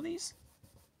taking all of these?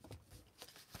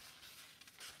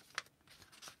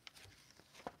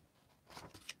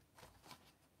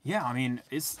 Yeah, I mean,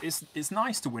 it's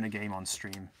nice to win a game on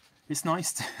stream. It's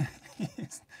nice to...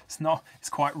 it's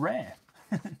quite rare.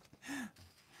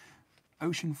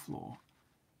 Ocean floor.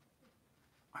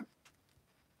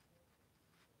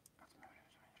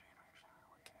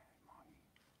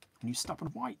 When you stop on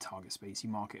a white target space, you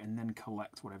mark it and then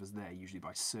collect whatever's there, usually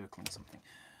by circling something.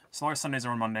 Solaris Sundays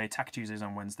are on Monday, Tack Tuesdays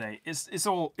on Wednesday. It's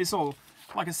all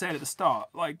like I said at the start,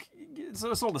 like it's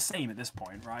all the same at this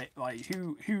point, right? Like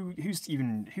who's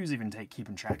even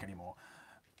keeping track anymore?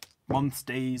 Months,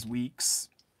 days, weeks.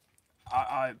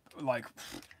 I like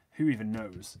who even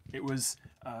knows? It was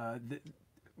I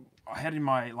had in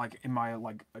my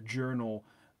a journal.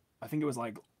 I think it was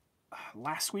like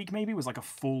last week maybe, was like a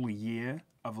full year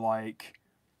of like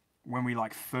when we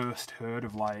like first heard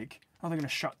of like, oh, they're gonna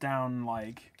shut down,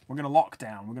 like we're gonna lock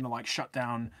down, we're gonna like shut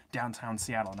down downtown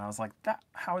Seattle, and I was like, that,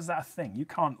 how is that a thing? You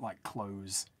can't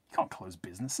close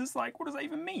businesses. Like, what does that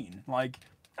even mean? Like,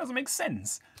 that doesn't make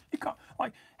sense. You can't,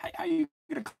 like, how are you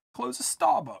gonna close a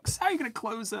Starbucks? How are you gonna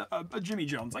close a Jimmy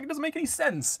John's? Like, it doesn't make any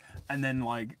sense. And then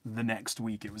like the next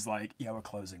week it was like, yeah, we're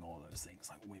closing all those things.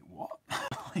 Like, wait, what?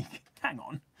 Like, hang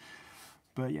on.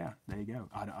 But yeah, there you go.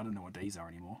 I don't know what days are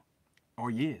anymore. Or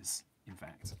years, in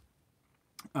fact.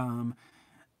 I'm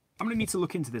going to need to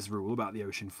look into this rule about the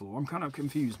ocean floor. I'm kind of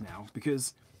confused now,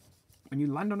 because when you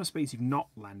land on a space you've not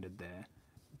landed there,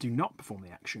 do not perform the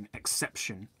action,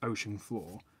 exception ocean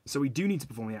floor. So we do need to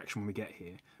perform the action when we get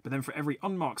here. But then for every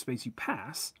unmarked space you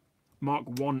pass, mark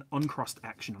 1 uncrossed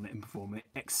action on it and perform it,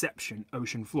 exception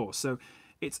ocean floor. So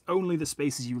it's only the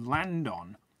spaces you land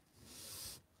on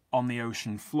the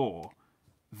ocean floor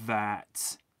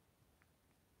that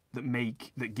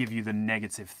give you the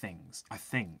negative things, I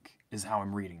think, is how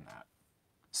I'm reading that.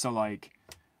 So like,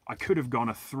 I could have gone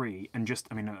a 3 and just,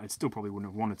 I mean, I still probably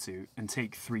wouldn't have wanted to, and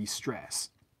take 3 stress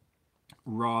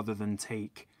rather than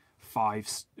take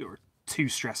 2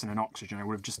 stress and an oxygen. I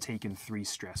would have just taken 3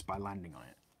 stress by landing on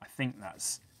it. I think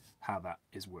that's how that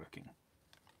is working.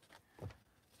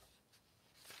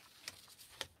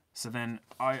 So then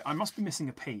I must be missing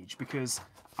a page, because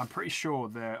I'm pretty sure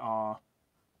there are...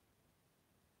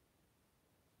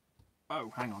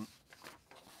 Oh, hang on.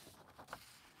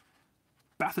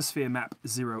 Bathysphere map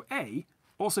 0A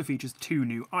also features 2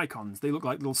 new icons. They look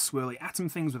like little swirly atom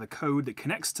things with a code that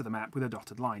connects to the map with a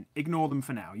dotted line. Ignore them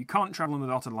for now. You can't travel on the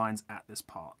dotted lines at this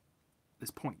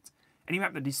point. Any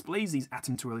map that displays these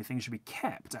atom twirly things should be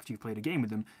kept after you've played a game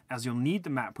with them, as you'll need the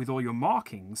map with all your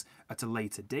markings at a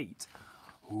later date.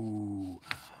 Ooh,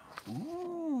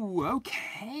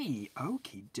 okay,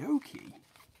 okie dokie.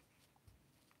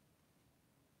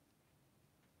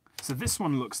 So this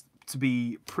one looks to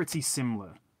be pretty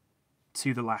similar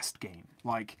to the last game.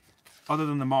 Like, other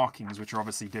than the markings, which are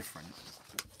obviously different.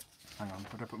 Hang on,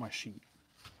 where did I put my sheet?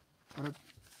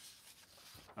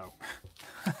 Oh.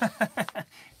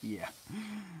 Yeah.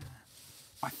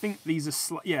 I think these are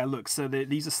yeah, look, so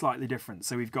these are slightly different.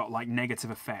 So we've got like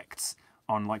negative effects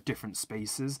on like different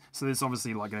spaces. So this is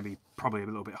obviously like going to be probably a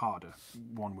little bit harder,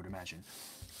 one would imagine.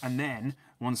 And then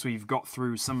once we've got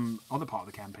through some other part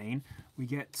of the campaign, we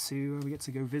get to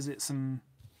go visit some.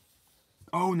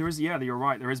 Oh, and there is, yeah, you're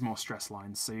right. There is more stress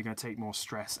lines, so you're going to take more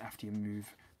stress after you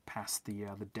move past the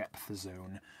depth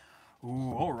zone.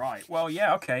 Ooh, all right. Well,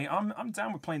 yeah, okay. I'm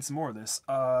down with playing some more of this.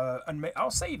 And I'll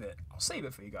save it. I'll save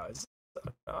it for you guys.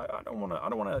 I don't want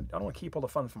to keep all the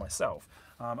fun for myself.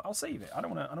 I'll save it. I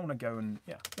don't want to go and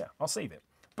yeah. I'll save it.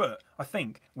 But I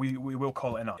think we will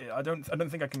call it enough. I don't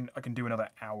think I can do another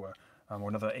hour or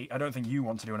another 8. I don't think you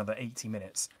want to do another 80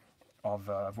 minutes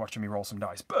of watching me roll some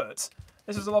dice. But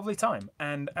this was a lovely time,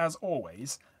 and as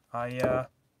always, I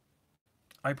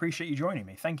appreciate you joining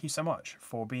me. Thank you so much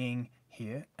for being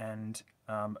here and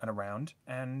around.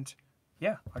 And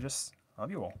yeah, I just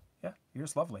love you all. Yeah, you're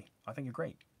just lovely. I think you're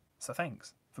great. So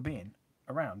thanks for being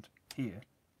around here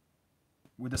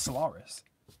with the Solaris.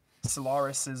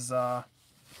 Solaris is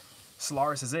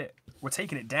it. We're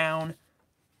taking it down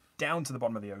to the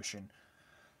bottom of the ocean.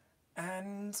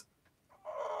 And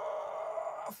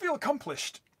I feel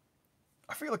accomplished.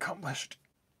 I feel accomplished.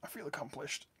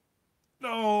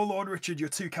 No, Lord Richard, you're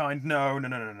too kind. No, we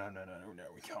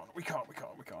can't.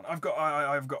 I've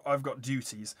got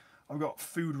duties. I've got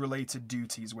food-related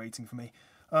duties waiting for me.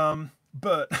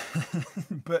 But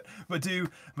do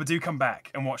come back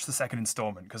and watch the second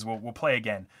installment, because we'll play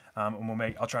again.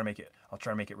 And I'll try to make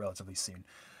it relatively soon.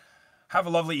 have a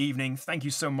lovely evening. Thank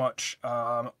you so much,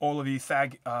 all of you.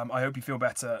 Thag, I hope you feel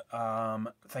better.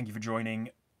 Thank you for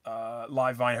joining.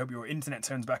 Live Vine, I hope your internet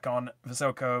turns back on.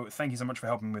 Vaselko, thank you so much for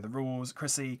helping with the rules.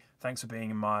 Chrissy, thanks for being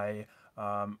in my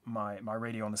my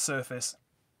radio on the surface.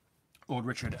 Lord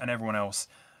Richard and everyone else.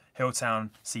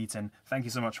 Hilltown, Seaton, thank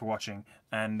you so much for watching.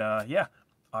 And yeah,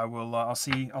 I will. I'll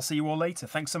see you all later.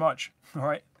 Thanks so much. All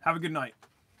right, have a good night.